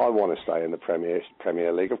 I want to stay in the Premier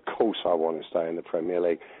League. Of course I want to stay in the Premier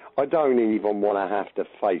League. I don't even want to have to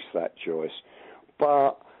face that choice.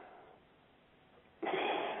 But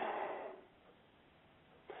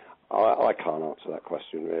I can't answer that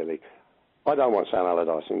question, really. I don't want Sam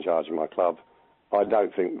Allardyce in charge of my club. I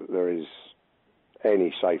don't think that there is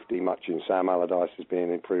any safety much in Sam Allardyce as being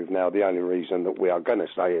improved now. The only reason that we are going to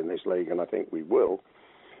stay in this league, and I think we will,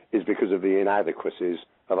 is because of the inadequacies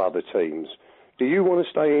of other teams. Do you want to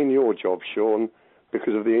stay in your job, Sean,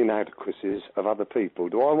 because of the inadequacies of other people?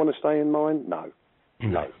 Do I want to stay in mine? No.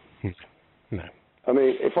 No. I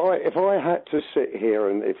mean, if I had to sit here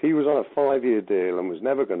and if he was on a 5-year deal and was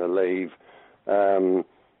never going to leave,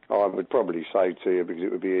 I would probably say to you, because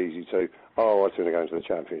it would be easy to, I want to go into the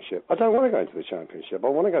Championship. I don't want to go into the Championship. I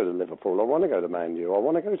want to go to Liverpool. I want to go to Man U. I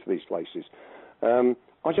want to go to these places. I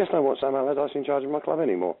just don't want Sam Allardyce in charge of my club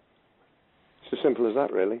anymore. It's as simple as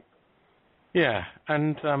that, really. Yeah,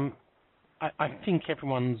 and I think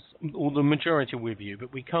everyone's, or the majority are with you,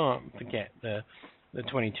 but we can't forget the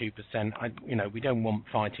 22%. We don't want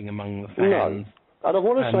fighting among the fans. And I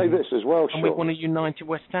want to say this as well, And we Sean. want a united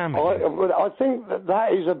West Ham. I think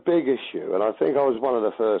that is a big issue, and I think I was one of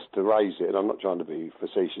the first to raise it, and I'm not trying to be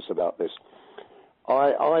facetious about this.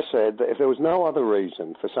 I said that if there was no other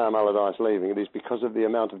reason for Sam Allardyce leaving, it is because of the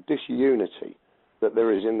amount of disunity that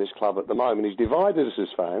there is in this club at the moment. He's divided us as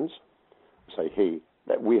fans. I say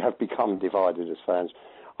that we have become divided as fans.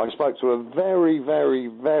 I spoke to a very, very,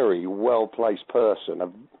 very well-placed person,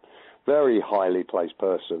 a very highly placed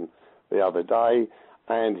person the other day,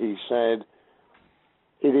 and he said,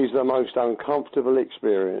 it is the most uncomfortable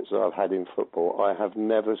experience that I've had in football. I have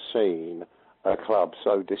never seen a club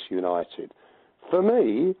so disunited. For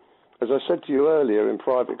me, as I said to you earlier in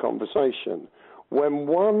private conversation, when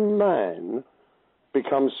one man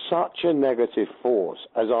becomes such a negative force,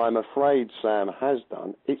 as I'm afraid Sam has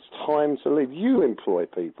done, it's time to leave. You employ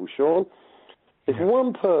people, Sean. If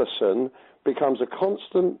one person becomes a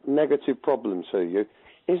constant negative problem to you,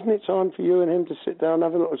 isn't it time for you and him to sit down,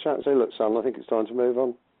 have a little chat and say, look, son, I think it's time to move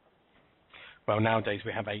on? Well, nowadays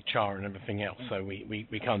we have HR and everything else, so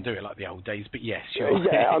we can't do it like the old days, but yes, sure.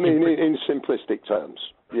 Yeah, I mean, in simplistic terms,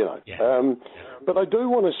 you know. Yeah. But I do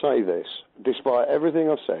want to say this, despite everything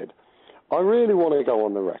I've said, I really want to go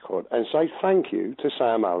on the record and say thank you to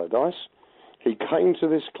Sam Allardyce. He came to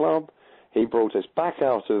this club, he brought us back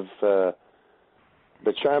out of the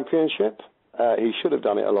Championship. He should have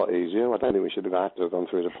done it a lot easier. I don't think we should have had to have gone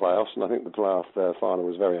through the playoffs, and I think the playoff final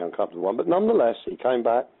was a very uncomfortable one. But nonetheless, he came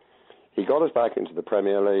back. He got us back into the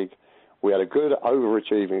Premier League. We had a good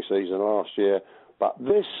overachieving season last year. But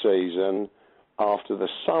this season, after the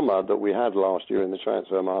summer that we had last year in the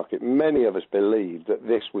transfer market, many of us believed that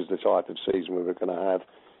this was the type of season we were going to have,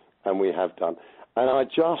 and we have done. And I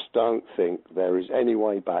just don't think there is any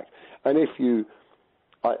way back. And if you...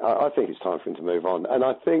 I think it's time for him to move on. And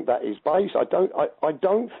I think that is based... I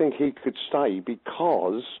don't think he could stay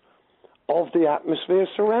because of the atmosphere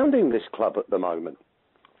surrounding this club at the moment.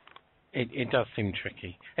 It does seem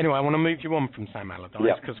tricky. Anyway, I want to move you on from Sam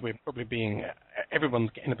Allardyce because we're probably being...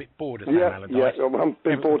 everyone's getting a bit bored of Sam Allardyce. Yeah, well, I've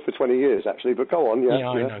been bored for 20 years, actually, but go on, Yeah,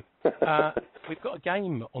 I know. We've got a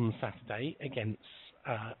game on Saturday against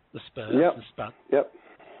the Spurs. The Spurs. Yep.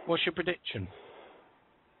 What's your prediction?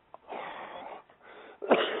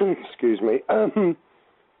 Excuse me. A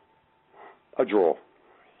draw.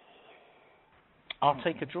 I'll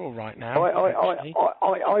take a draw right now.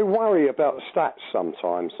 I worry about stats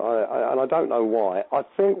sometimes, and I don't know why. I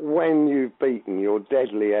think when you've beaten your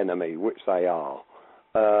deadly enemy, which they are,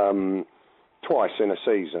 twice in a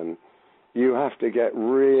season, you have to get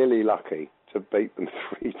really lucky to beat them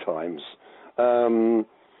 3 times.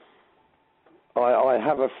 I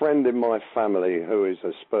have a friend in my family who is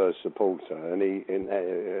a Spurs supporter, and he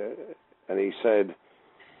said,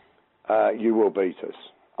 "You will beat us."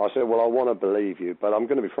 I said, "Well, I want to believe you, but I'm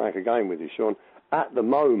going to be frank again with you, Sean. At the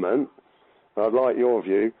moment, I'd like your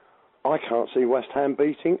view. I can't see West Ham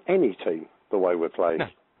beating any team the way we're playing."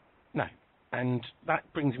 No, and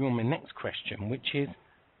that brings me on my next question, which is,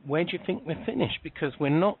 where do you think we're finished? Because we're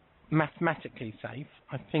not mathematically safe.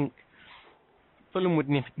 I think Fulham would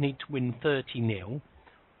need to win 30-0,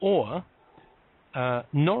 or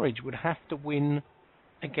Norwich would have to win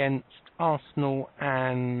against Arsenal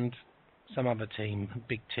and some other team,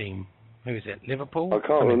 big team. Who is it? Liverpool? I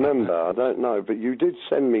can't remember. I don't know. But you did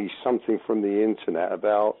send me something from the internet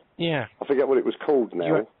about... Yeah. I forget what it was called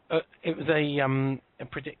now. It was a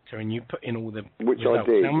predictor, and you put in all the Which results.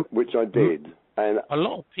 I did. And a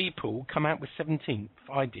lot of people come out with 17th.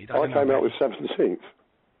 I did. I came out with 17th.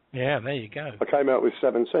 Yeah, there you go. I came out with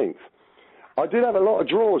 17th. I did have a lot of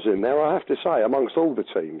draws in there, I have to say, amongst all the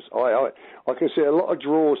teams. I can see a lot of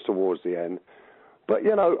draws towards the end. But,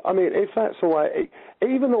 you know, I mean, if that's the way...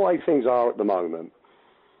 Even the way things are at the moment,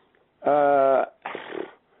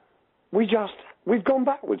 we've gone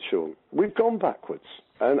backwards, Sean. We've gone backwards.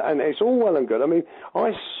 And it's all well and good. I mean,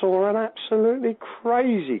 I saw an absolutely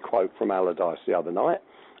crazy quote from Allardyce the other night.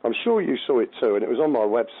 I'm sure you saw it too, and it was on my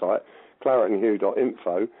website,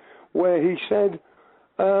 claretandhue.info, where he said,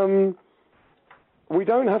 we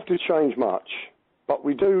don't have to change much, but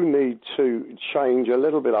we do need to change a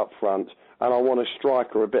little bit up front, and I want a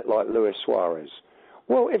striker a bit like Luis Suarez.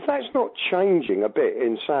 Well, if that's not changing a bit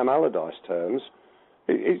in Sam Allardyce terms,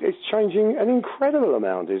 it's changing an incredible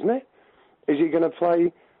amount, isn't it? Is he going to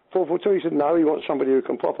play 4-4-2? He said no, he wants somebody who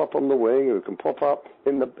can pop up on the wing, who can pop up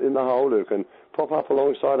in the hole, who can pop up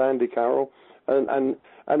alongside Andy Carroll, and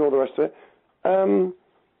all the rest of it.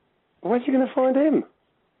 Where's he going to find him?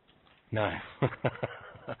 No.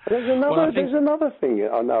 There's another thing.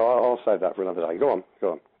 Oh, no, I'll save that for another day. Go on.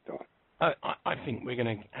 I think we're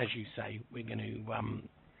going to, as you say, we're going to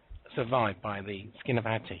survive by the skin of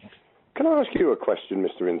our teeth. Can I ask you a question,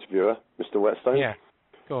 Mr. Interviewer, Mr. Whetstone? Yeah,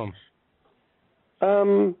 go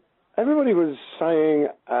on. Everybody was saying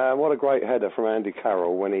what a great header from Andy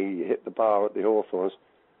Carroll when he hit the bar at the Hawthorns.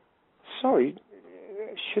 Sorry,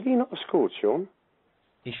 should he not have scored, Sean?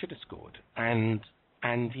 He should have scored, and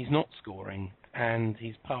he's not scoring, and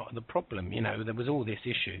he's part of the problem. You know, there was all this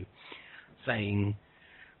issue saying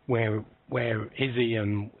where is he,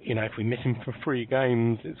 and you know, if we miss him for 3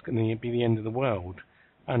 games, it's going to be the end of the world.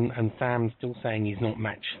 And Sam's still saying he's not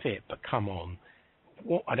match fit, but come on.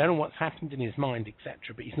 I don't know what's happened in his mind,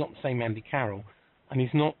 etc., but he's not the same Andy Carroll, and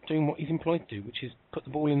he's not doing what he's employed to do, which is put the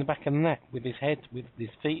ball in the back of the net with his head, with his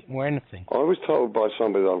feet, or anything. I was told by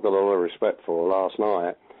somebody that I've got a lot of respect for last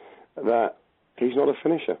night that he's not a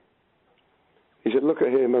finisher. He said, look at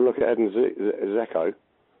him and look at Edin Dzeko.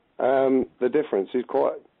 The difference is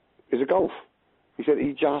a gulf. He said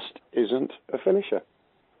he just isn't a finisher.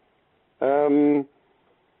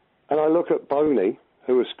 And I look at Boney,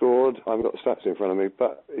 who has scored. I haven't got the stats in front of me,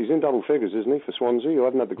 but he's in double figures, isn't he, for Swansea? Who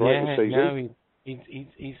hadn't had the greatest season. No,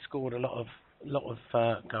 he's scored a lot of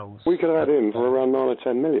goals. We could have had him for around 9 or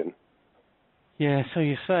 10 million. Yeah, so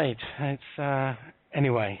you say. It's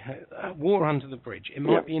anyway, water under the bridge. It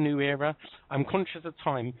might be a new era. I'm conscious of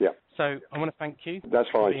time. Yeah. So I want to thank you. That's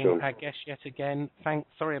fine, for being Sean. our guest yet again.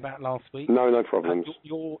 Sorry about last week. No problems.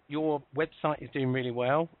 Your website is doing really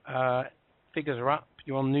well. Figures are up.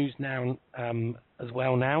 You're on News Now as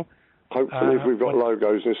well now. Hopefully, if we've got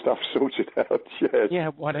logos and stuff sorted out, yes. Yeah,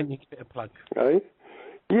 why don't you give it a plug? Eh?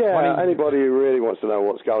 Yeah, anybody who really wants to know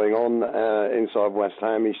what's going on inside West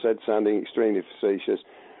Ham, he said, sounding extremely facetious,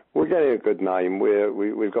 we're getting a good name.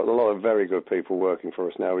 We've got a lot of very good people working for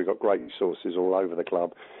us now. We've got great sources all over the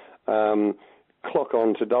club. Clock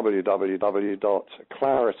on to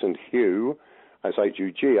www.claretonhugh, that's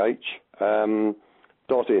HUGH,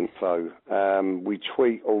 .info. We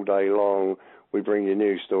tweet all day long. We bring you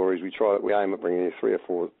news stories. We aim at bringing you 3 or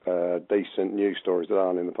 4 decent news stories that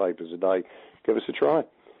aren't in the papers a day. Give us a try.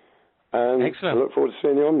 And excellent. I look forward to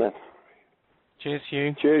seeing you on there. Cheers,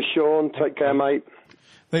 Hugh. Cheers, Sean. Take care, mate.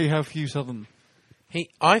 There you have Hugh Southern.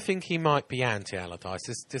 I think he might be anti-Allardyce.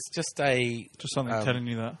 There's just something telling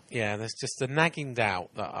you that. Yeah, there's just a nagging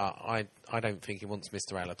doubt that I don't think he wants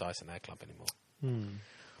Mr. Allardyce in our club anymore.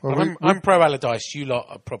 Well, I'm pro Allardyce. You lot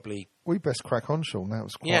are probably. We best crack on, Sean. That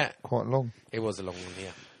was quite long. It was a long one,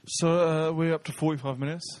 yeah. So we're up to 45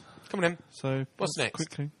 minutes. Come on in. So what's next?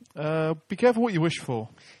 Quickly, be careful what you wish for.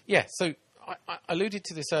 Yeah. So I alluded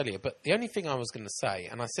to this earlier, but the only thing I was going to say,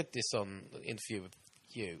 and I said this on the interview with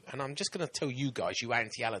you, and I'm just going to tell you guys, you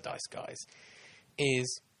anti-Allardyce guys,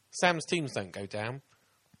 is Sam's teams don't go down,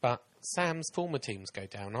 but Sam's former teams go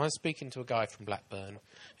down. I was speaking to a guy from Blackburn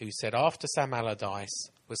who said after Sam Allardyce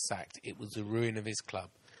was sacked, it was the ruin of his club,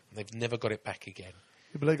 and they've never got it back again.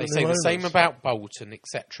 They say the same about Bolton,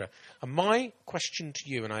 etc. And my question to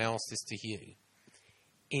you, and I ask this to you,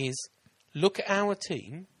 is look at our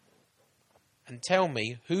team and tell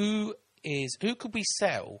me who could we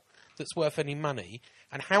sell that's worth any money,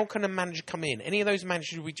 and how can a manager come in, any of those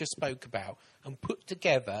managers we just spoke about, and put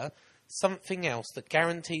together something else that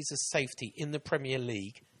guarantees us safety in the Premier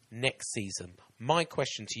League next season? My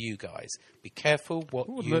question to you guys, be careful what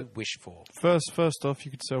you wish for. First off,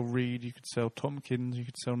 you could sell Reed, you could sell Tompkins, you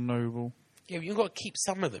could sell Noble. Yeah, you've got to keep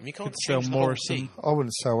some of them. You can't sell change Morrison. The whole team. I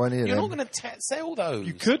wouldn't sell any of them. You're not going to sell those.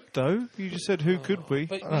 You could, though. You just said who could we?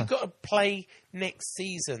 But you've got to play next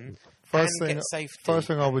season and get safety. First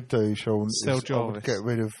thing I would do, Sean, sell is Jarvis. I would get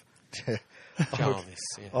rid of Jarvis.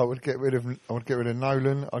 I would get rid of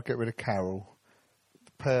Nolan. I'd get rid of Carroll.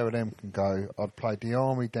 The pair of them can go. I'd play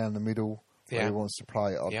Diarmi down the middle where he wants to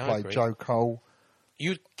play. I'd play Joe Cole.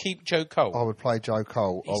 You'd keep Joe Cole? I would play Joe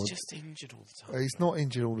Cole. He's just injured all the time. He's not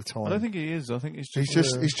injured all the time. I don't think he is. I think he's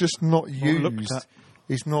just not used.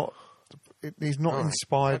 He's not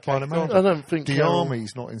inspired by the manager. I don't think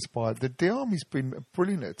Diarmi's not inspired. The Diarmi's been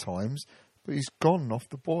brilliant at times, but he's gone off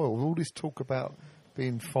the boil. All this talk about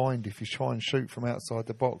being fined if you try and shoot from outside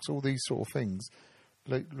the box, all these sort of things,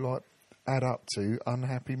 like add up to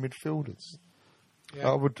unhappy midfielders. Yeah.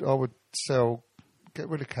 I would get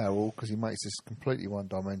rid of Carroll because he makes us completely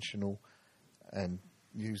one-dimensional, and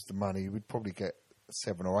use the money. We'd probably get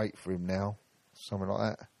 7 or 8 for him now, something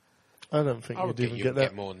like that. I don't think you'd even get that.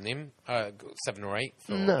 Get more than him. 7 or 8.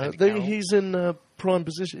 For No, he's in prime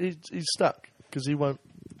position. He's stuck because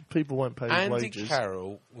people won't pay his wages. Andy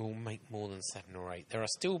Carroll will make more than 7 or 8. There are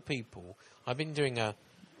still people. I've been doing a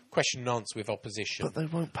question and answer with opposition, but they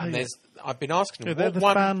won't pay. I've been asking them. They're the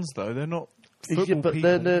fans, though. They're not. But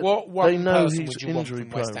what one know person he's would you want injury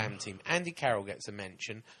from West prone. Ham team? Andy Carroll gets a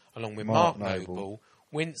mention, along with Mark Noble,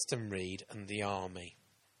 Winston Reid, and the Army.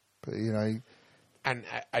 But, you know... And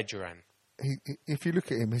Adrian. If you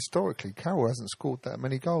look at him historically, Carroll hasn't scored that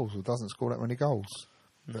many goals or doesn't score that many goals.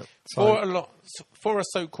 No. For a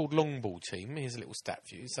so-called long ball team, here's a little stat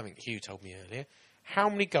for you, something Hugh told me earlier. How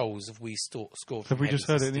many goals have we scored from Have we just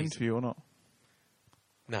heard headers it in the this season? interview or not?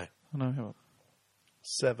 No. Oh, no, haven't.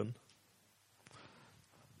 7.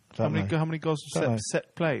 How many goals have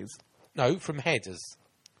set plays? No, from headers.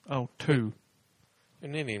 Oh, 2.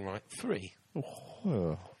 You're nearly right. 3.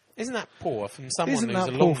 Oh. Isn't that poor from someone Isn't who's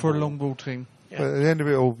that a poor long for ball? a long ball team? Yeah. But at the end of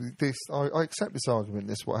it all, I accept this argument.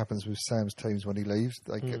 This is what happens with Sam's teams when he leaves.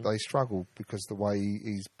 They struggle because the way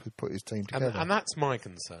he's put his team together. And that's my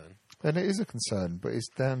concern. And it is a concern, but it's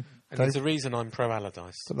down. And there's a reason I'm pro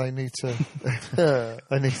Allardyce. But they need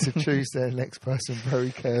to choose their next person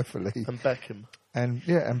very carefully And back him.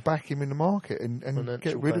 and back him in the market and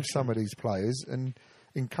get rid of some of these players and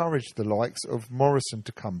encourage the likes of Morrison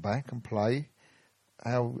to come back and play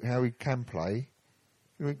how he can play.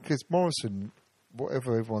 Because Morrison,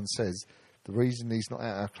 whatever everyone says, the reason he's not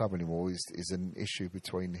at our club anymore is an issue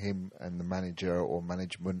between him and the manager or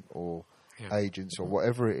management or agents or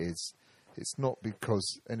whatever it is. It's not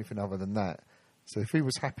because anything other than that. So if he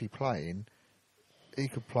was happy playing, he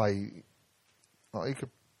could play. Like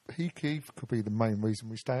he could be the main reason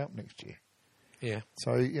we stay up next year. Yeah.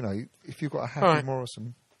 So if you've got a happy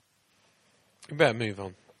Morrison, You better move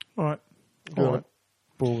on. All right. All right.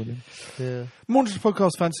 Bored him. Yeah. Monsters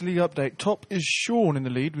Podcast Fantasy League update. Top is Sean in the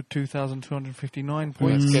lead with 2,259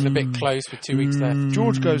 points. It's getting a bit close with 2 weeks left.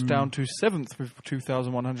 George goes down to 7th with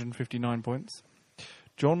 2,159 points.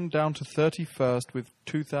 John down to 31st with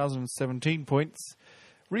 2,017 points.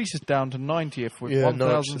 Reese is down to 90th with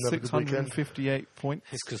 1,658 points.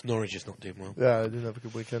 It's because Norwich is not doing well. Yeah, I didn't have a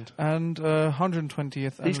good weekend. And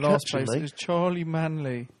 120th and He's last catching place me. is Charlie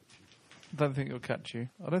Manley. I don't think he'll catch you.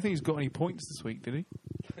 I don't think he's got any points this week, did he?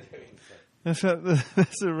 That's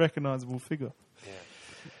a recognisable figure.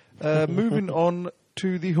 Yeah. Moving on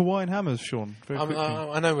to the Hawaiian Hammers, Sean. Very quickly.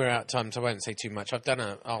 I know we're out of time, so I won't say too much. I've done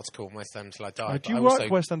an article on West Ham Till I Die. Do you write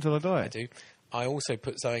West Ham Till I Die? I do. I also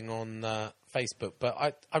put something on Facebook, but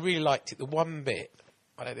I really liked it. The one bit,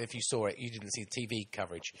 I don't know if you saw it, you didn't see the TV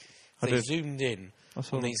coverage. They zoomed in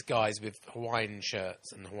on these guys with Hawaiian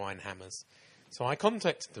shirts and Hawaiian hammers. So I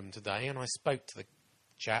contacted them today and I spoke to the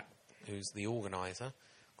chap who's the organiser,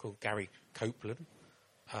 called Gary Copeland,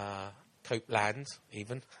 Copeland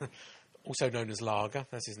even, also known as Lager,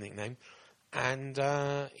 that's his nickname. And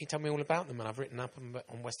he told me all about them, and I've written up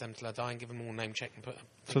on West Ham Till I Die and given them all a name check and put.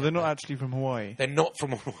 So they're not actually from Hawaii? They're not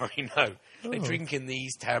from Hawaii, no. They drink in the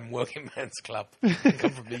East Ham Working Man's Club and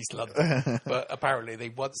come from East London. But apparently they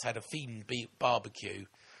once had a themed barbecue,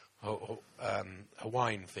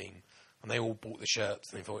 Hawaiian theme, and they all bought the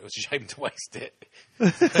shirts and they thought it was a shame to waste it.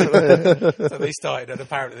 So they started, and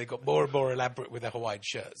apparently they got more and more elaborate with their Hawaiian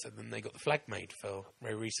shirts, and then they got the flag made for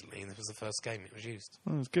very recently, and this was the first game it was used.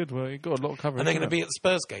 Oh, that's good. Well, you got a lot of coverage. And they're going to be at the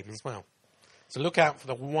Spurs game as well. So look out for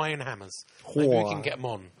the Hawaiian Hammers. Maybe we can get them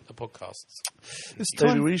on the podcasts.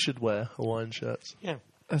 Maybe we should wear Hawaiian shirts. Yeah.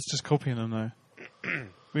 That's just copying them, though.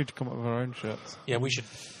 We need to come up with our own shirts. Yeah, we should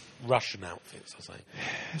Russian outfits, I say.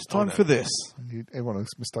 It's time for this. Everyone will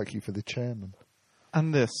mistake you for the chairman.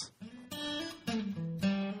 And this.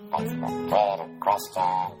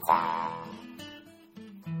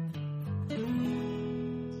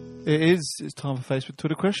 It's time for Facebook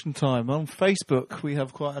Twitter question time. On Facebook, we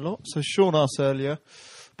have quite a lot. So Sean asked earlier,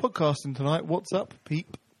 podcasting tonight, what's up,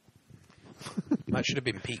 peep? That should have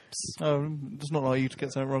been peeps. Oh, it's not like you to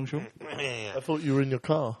get something wrong, Sean. I thought you were in your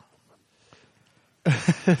car.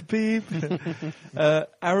 Beep.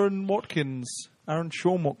 Aaron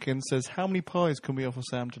Sean Watkins says, how many pies can we offer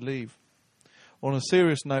Sam to leave? On a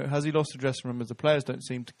serious note, has he lost the dressing room as the players don't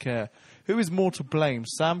seem to care? Who is more to blame,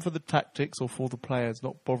 Sam for the tactics or for the players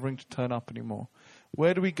not bothering to turn up anymore?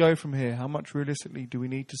 Where do we go from here? How much realistically do we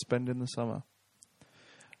need to spend in the summer?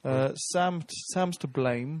 Sam's to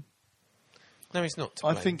blame. No, he's not to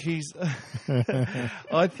blame.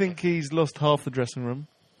 I think he's lost half the dressing room.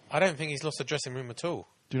 I don't think he's lost the dressing room at all.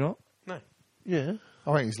 Do you not? No. Yeah.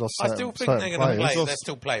 I think he's lost I still think they're going to play. They're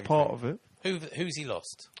still playing. Part of it. Who's he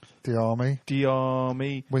lost? Diarmi.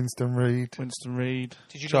 Winston Reid.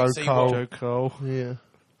 Did you Joe not see Cole. Joe Cole. Yeah.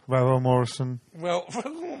 Ravel Morrison. Well,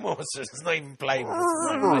 Morrison's not even playing.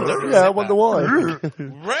 I wonder why.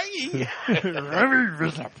 Ray!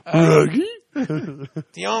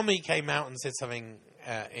 The Army came out and said something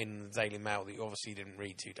in the Daily Mail that you obviously didn't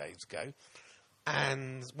read 2 days ago.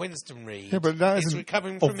 And Winston Reid is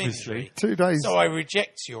recovering from injury. 2 days. So I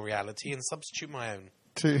reject your reality and substitute my own.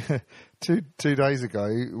 Two days ago,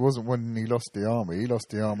 it wasn't when he lost the army. He lost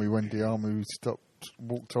the army when the army stopped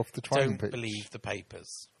walked off the training Don't pitch. believe the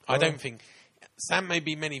papers. I don't think... Sam may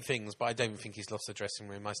be many things, but I don't think he's lost the dressing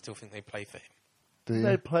room. I still think they play for him. Do you?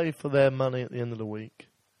 They play for their money at the end of the week.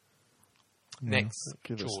 Next,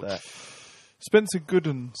 Give us George. that. Spencer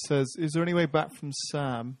Gooden says, is there any way back from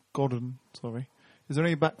Sam? Godden, sorry. Is there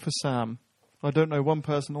any back for Sam? I don't know one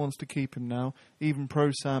person that wants to keep him now. Even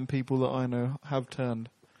pro-Sam people that I know have turned.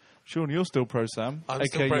 Sean, you're still pro-Sam. I'm aka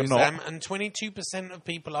still you're pro-Sam, not. and 22% of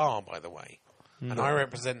people are, by the way. And I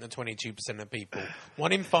represent the 22% of people.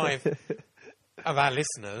 1 in 5 of our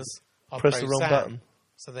listeners are Press the pro-Sam. wrong button.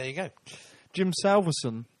 So there you go. Jim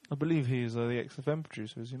Salverson, I believe he is the XFM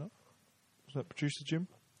producer, is he not? Is that producer Jim?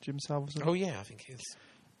 Jim Salverson? Oh, yeah, I think it is.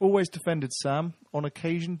 Always defended Sam. On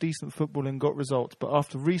occasion, decent footballing got results, but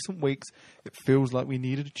after recent weeks, it feels like we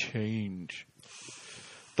needed a change.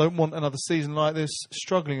 Don't want another season like this,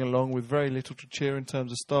 struggling along with very little to cheer in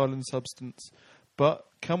terms of style and substance. But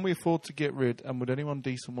can we afford to get rid, and would anyone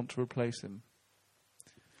decent want to replace him?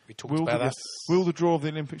 We talked about that. Will the draw of the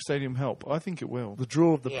Olympic Stadium help? I think it will. The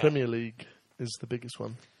draw of the Yeah. Premier League is the biggest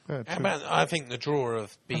one. Yeah, How about, I think the draw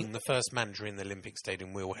of being the first manager in the Olympic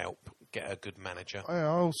Stadium will help get a good manager I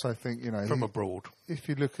also think, from abroad. if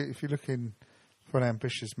you're looking for an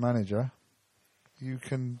ambitious manager, you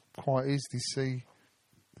can quite easily see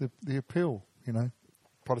the appeal.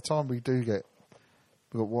 By the time we do get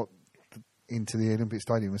into the Olympic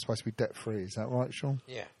Stadium, we're supposed to be debt free. Is that right, Sean?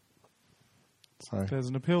 Yeah. So There's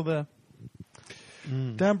an appeal there.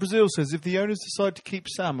 Dan Brazil says, if the owners decide to keep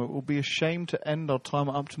Sam, it will be a shame to end our time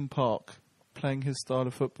at Upton Park playing his style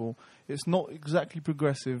of football. It's not exactly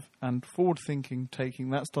progressive and forward-thinking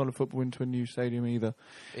taking that style of football into a new stadium either.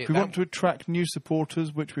 If we want to attract new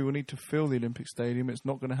supporters, which we will need to fill the Olympic Stadium, it's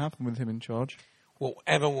not going to happen with him in charge.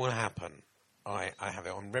 Whatever will happen, I have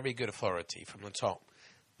it on very good authority from the top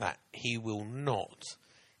that he will not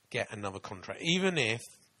get another contract, even if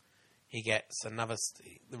he gets another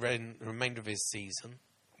the remainder of his season,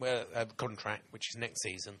 contract, which is next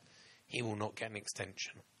season. He will not get an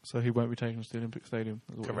extension. So he won't be taken to the Olympic Stadium.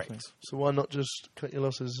 Is what you're Correct. saying. So why not just cut your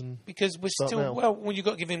losses and Because we're start still now? well, you've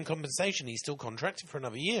got to give him compensation. He's still contracted for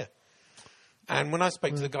another year. And when I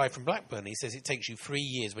spoke to the guy from Blackburn, he says it takes you 3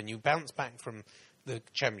 years when you bounce back from the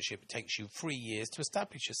Championship. It takes you 3 years to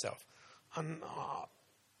establish yourself, and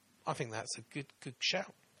I think that's a good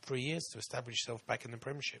shout. 3 years to establish yourself back in the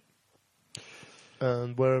Premiership.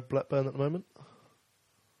 And where are Blackburn at the moment?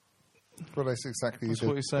 Well, that's exactly That's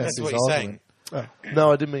what he's saying. That's his what he's argument.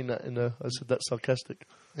 No, I didn't mean that. I said that sarcastic.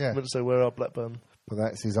 Yeah. I meant to say where are Blackburn? But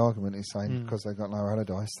that's his argument. He's saying because they've got no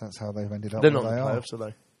Allardyce, that's how they've ended up They're where not in they the are. playoffs, are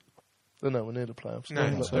they? They're nowhere near the playoffs. No,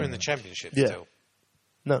 They're they're in the Championship Yeah. still.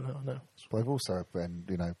 No. But they've also been,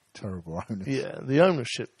 terrible owners. Yeah, the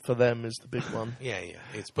ownership for them is the big one. Yeah.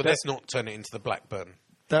 But let's not turn it into the Blackburn.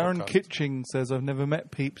 Darren podcast. Kitching says, I've never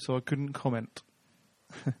met Peep, so I couldn't comment.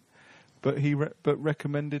 But he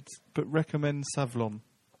recommends Savlon.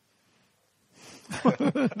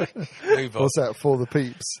 Move on. What's that for the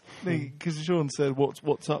peeps? Because Sean said,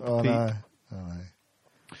 "What's up, Oh, Peep?" no. Oh,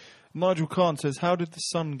 no. Nigel Khan says, "How did the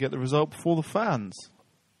Sun get the result before the fans?"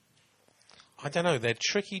 I don't know. They're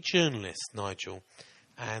tricky journalists, Nigel,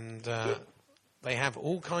 and they have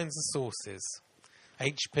all kinds of sources: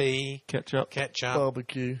 HP, Ketchup,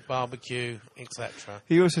 barbecue, etc.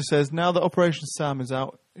 He also says, "Now that Operation Sam is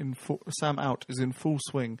out is in full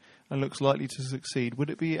swing and looks likely to succeed, would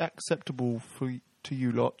it be acceptable to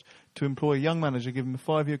you lot to employ a young manager, give him a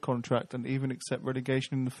 5-year contract, and even accept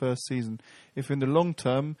relegation in the first season, if in the long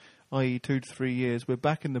term, i.e. 2 to 3 years, we're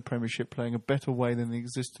back in the Premiership playing a better way than the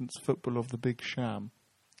existence football of the big sham?"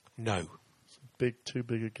 No. Too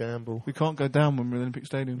big a gamble. We can't go down when we're in the Olympic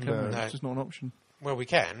Stadium, can No. we? No. It's just not an option. Well, we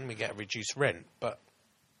can. We get a reduced rent, but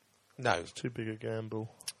no. It's too big a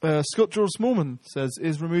gamble. Scott George Smallman says,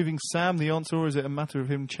 "Is removing Sam the answer, or is it a matter of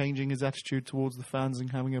him changing his attitude towards the fans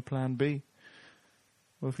and having a plan B?"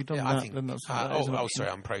 Well, if he done I that, think. then that's that is an option. Sorry,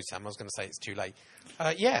 I'm pro Sam. I was going to say it's too late.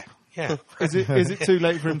 Yeah. Is it too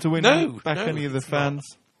late for him to win No, any of the it's fans?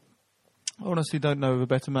 I honestly don't know of a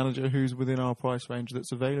better manager who's within our price range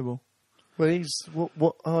that's available. Well, he's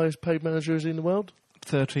what highest paid manager is he in the world?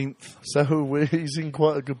 13th. So he's in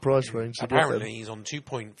quite a good price range. to get Apparently, them. he's on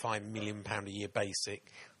 £2.5 million a year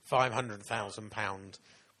basic, £500,000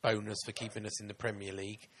 bonus for keeping us in the Premier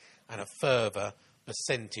League, and a further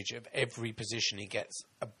percentage of every position he gets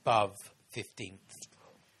above 15th.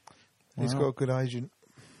 He's got a good agent.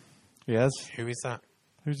 He has. Who is that?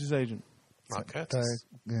 Who's his agent? Mark Curtis.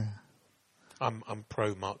 Yeah. I'm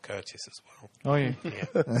pro Mark Curtis as Are well. you?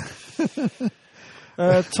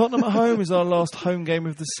 Yeah. Tottenham at home is our last home game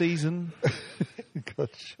of the season. God,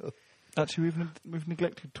 sure. Actually, we've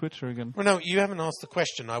neglected Twitter again. Well, no, you haven't asked the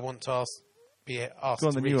question I want to ask. Be asked Go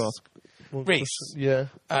on, then Reece. you ask. Well, Reece, yeah.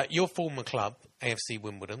 Your former club, AFC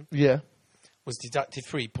Wimbledon, Yeah. was deducted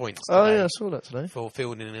 3 points Oh, today yeah, I saw that today. for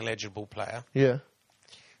fielding an illegible player. Yeah.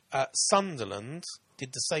 Sunderland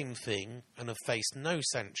did the same thing and have faced no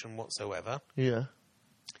sanction whatsoever. Yeah.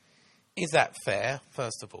 Is that fair,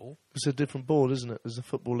 first of all? It's a different board, isn't it? There's the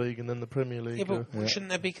Football League and then the Premier League. Yeah, but shouldn't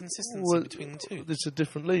there be consistency Well, between the two? It's a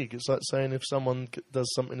different league. It's like saying if someone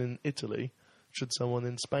does something in Italy, should someone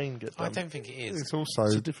in Spain get done? I don't think it is. It's also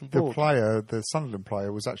It's a different the board. player, the Sunderland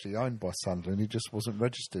player, was actually owned by Sunderland. He just wasn't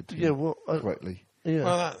registered correctly. Yeah.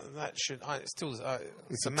 Well, that should... it's still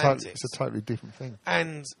It's semantics. it's a totally different thing.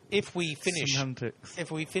 And if we finish... Semantics.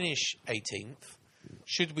 If we finish 18th,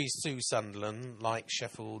 should we sue Sunderland like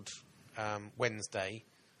Sheffield Wednesday,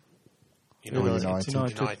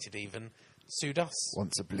 United even, sued us?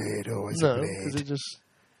 Once a blade, always No, a because blade. there's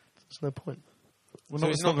no point. So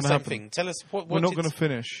it's not the same thing. Tell us what We're not did- going to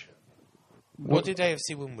finish. What did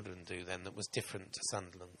AFC Wimbledon do then that was different to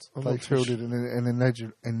Sunderland? They fielded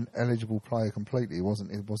an ineligible player completely. It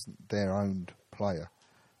wasn't their owned player.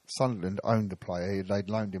 Sunderland owned the player. They'd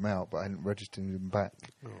loaned him out, but hadn't registered him back.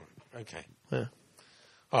 Okay. Yeah.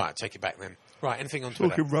 All right, take it back then. Right, anything on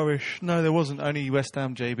Twitter? Talking rubbish. No, there wasn't. Only West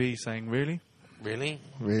Ham JB saying, really? Really?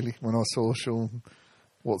 Really? When I saw Sean,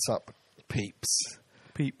 what's up, peeps?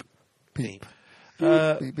 Peep. Peep.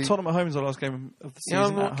 Tottenham at home is our last game of the season. Yeah,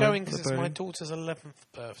 I'm not at going home because for it's my Burnley. daughter's 11th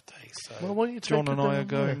birthday. So Well, why don't you John take and her I down are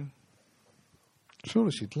going.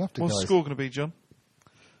 Surely she'd love to What's go. the score going to be, John?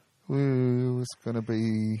 Ooh, it's going to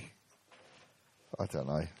be... I don't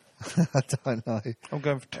know. I don't know. I'm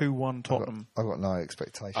going for 2-1 Tottenham. I've got no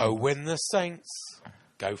expectation. Oh, when the Saints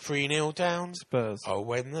go 3-0 down. Spurs. Oh,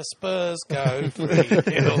 when the Spurs go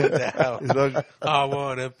 3-0 down. I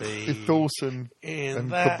want to be If Dawson in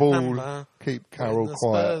and that the ball number keep Carroll when the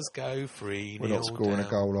quiet, Spurs go 3-0 we're not scoring down. a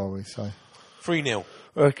goal, are we? So 3-0.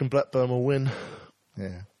 I reckon Blackburn will win.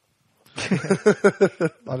 yeah.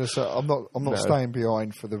 I'm not staying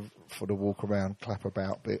behind for the walk around clap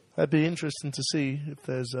about bit. That'd be interesting to see if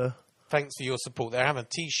there's a. Thanks for your support. They have a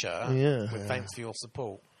T-shirt with thanks for your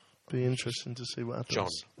support. Be interesting to see what happens. John.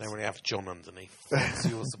 They already have John underneath. Thanks for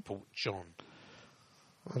your support, John.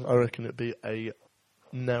 I reckon it'd be a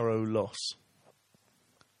narrow loss.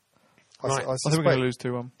 Right. I think we're going to lose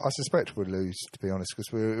 2-1. I suspect we'll lose, to be honest,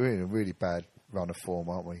 because we're in a really bad run of form,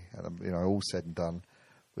 aren't we? And, all said and done,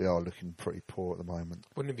 we are looking pretty poor at the moment.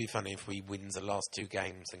 Wouldn't it be funny if we wins the last 2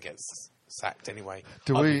 games and gets sacked anyway?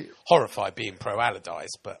 Do I'd we- be horrified being pro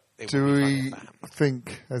Allardyce, but it Do would be funny we if that happened.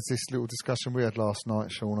 think, as this little discussion we had last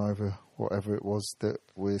night, Sean, over whatever it was, that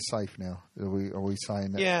we're safe now? Are we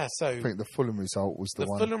saying that? Yeah, so I think the Fulham result was the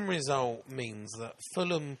one. Fulham result means that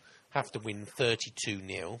Fulham have to win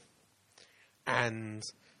 32-0 and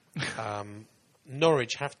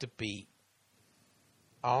Norwich have to beat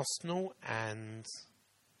Arsenal and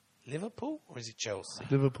Liverpool, or is it Chelsea?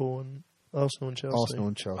 Liverpool and Arsenal and Chelsea. Arsenal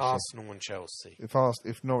and Chelsea. Arsenal and Chelsea.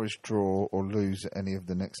 If Norwich draw or lose any of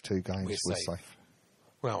the next 2 games, we're safe.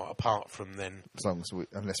 Well, apart from then, As long as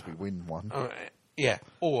unless we win one. yeah,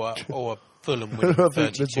 or Fulham win I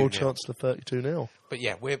think there's more 32-0. chance to 32-0. But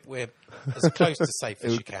yeah, we're as close to safe It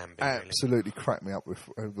as you would can be. Really. absolutely crack me up with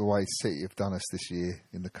the way City have done us this year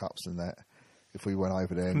in the cups and that. If we went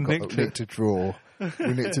over there and nicked a draw,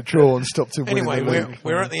 we nicked a draw and stopped him winning Anyway, the league.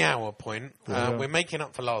 we're at the hour point. Yeah. We're making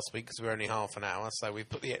up for last week because we're only half an hour, so we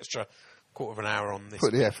put the extra quarter of an hour on this.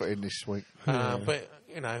 Put the week. effort in this week. But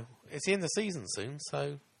it's the end of the season soon,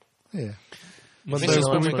 so Yeah. Monday This is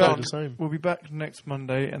night when will we're be back. the same. We'll be back next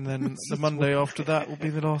Monday, and then the Monday after that will be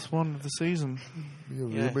the last one of the season. You'll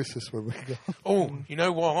Yeah. miss us when we go. Oh, you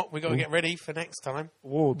know what? We've got to get ready for next time.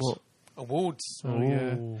 Awards. Awards. Oh,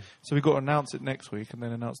 yeah. So we've got to announce it next week, and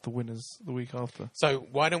then announce the winners the week after. So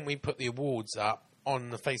why don't we put the awards up on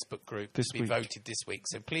the Facebook group This to be week. voted this week?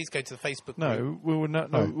 So please go to the Facebook group. No,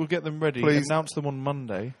 we'll get them ready. Please. Announce them on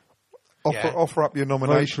Monday. Offer up your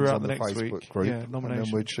nominations throughout on the next Facebook week. group, Yeah, and then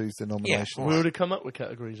nominations. we'll choose the nominations. We already come up with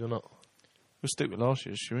categories or not? We'll stick with last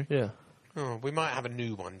year's, shall we? Yeah. Oh, we might have a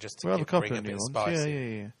new one just to We'll have a couple bring a of bit new of ones. spice.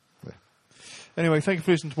 Yeah. Anyway, thank you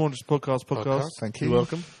for listening to Morning's podcast. Thank You're you.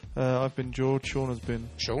 welcome. I've been George. Sean has been.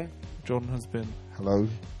 Sean? John has been. Hello.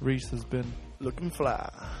 Reese has been. Looking fly.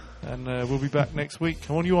 And we'll be back next week.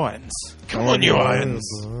 Come on, you irons. Come on, you irons.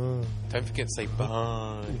 Don't forget to say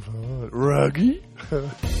bye. Ruggy.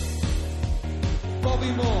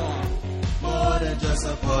 Bobby Moore, more than just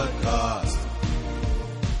a podcast.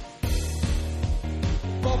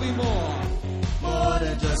 Bobby Moore, more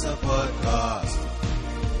than just a podcast.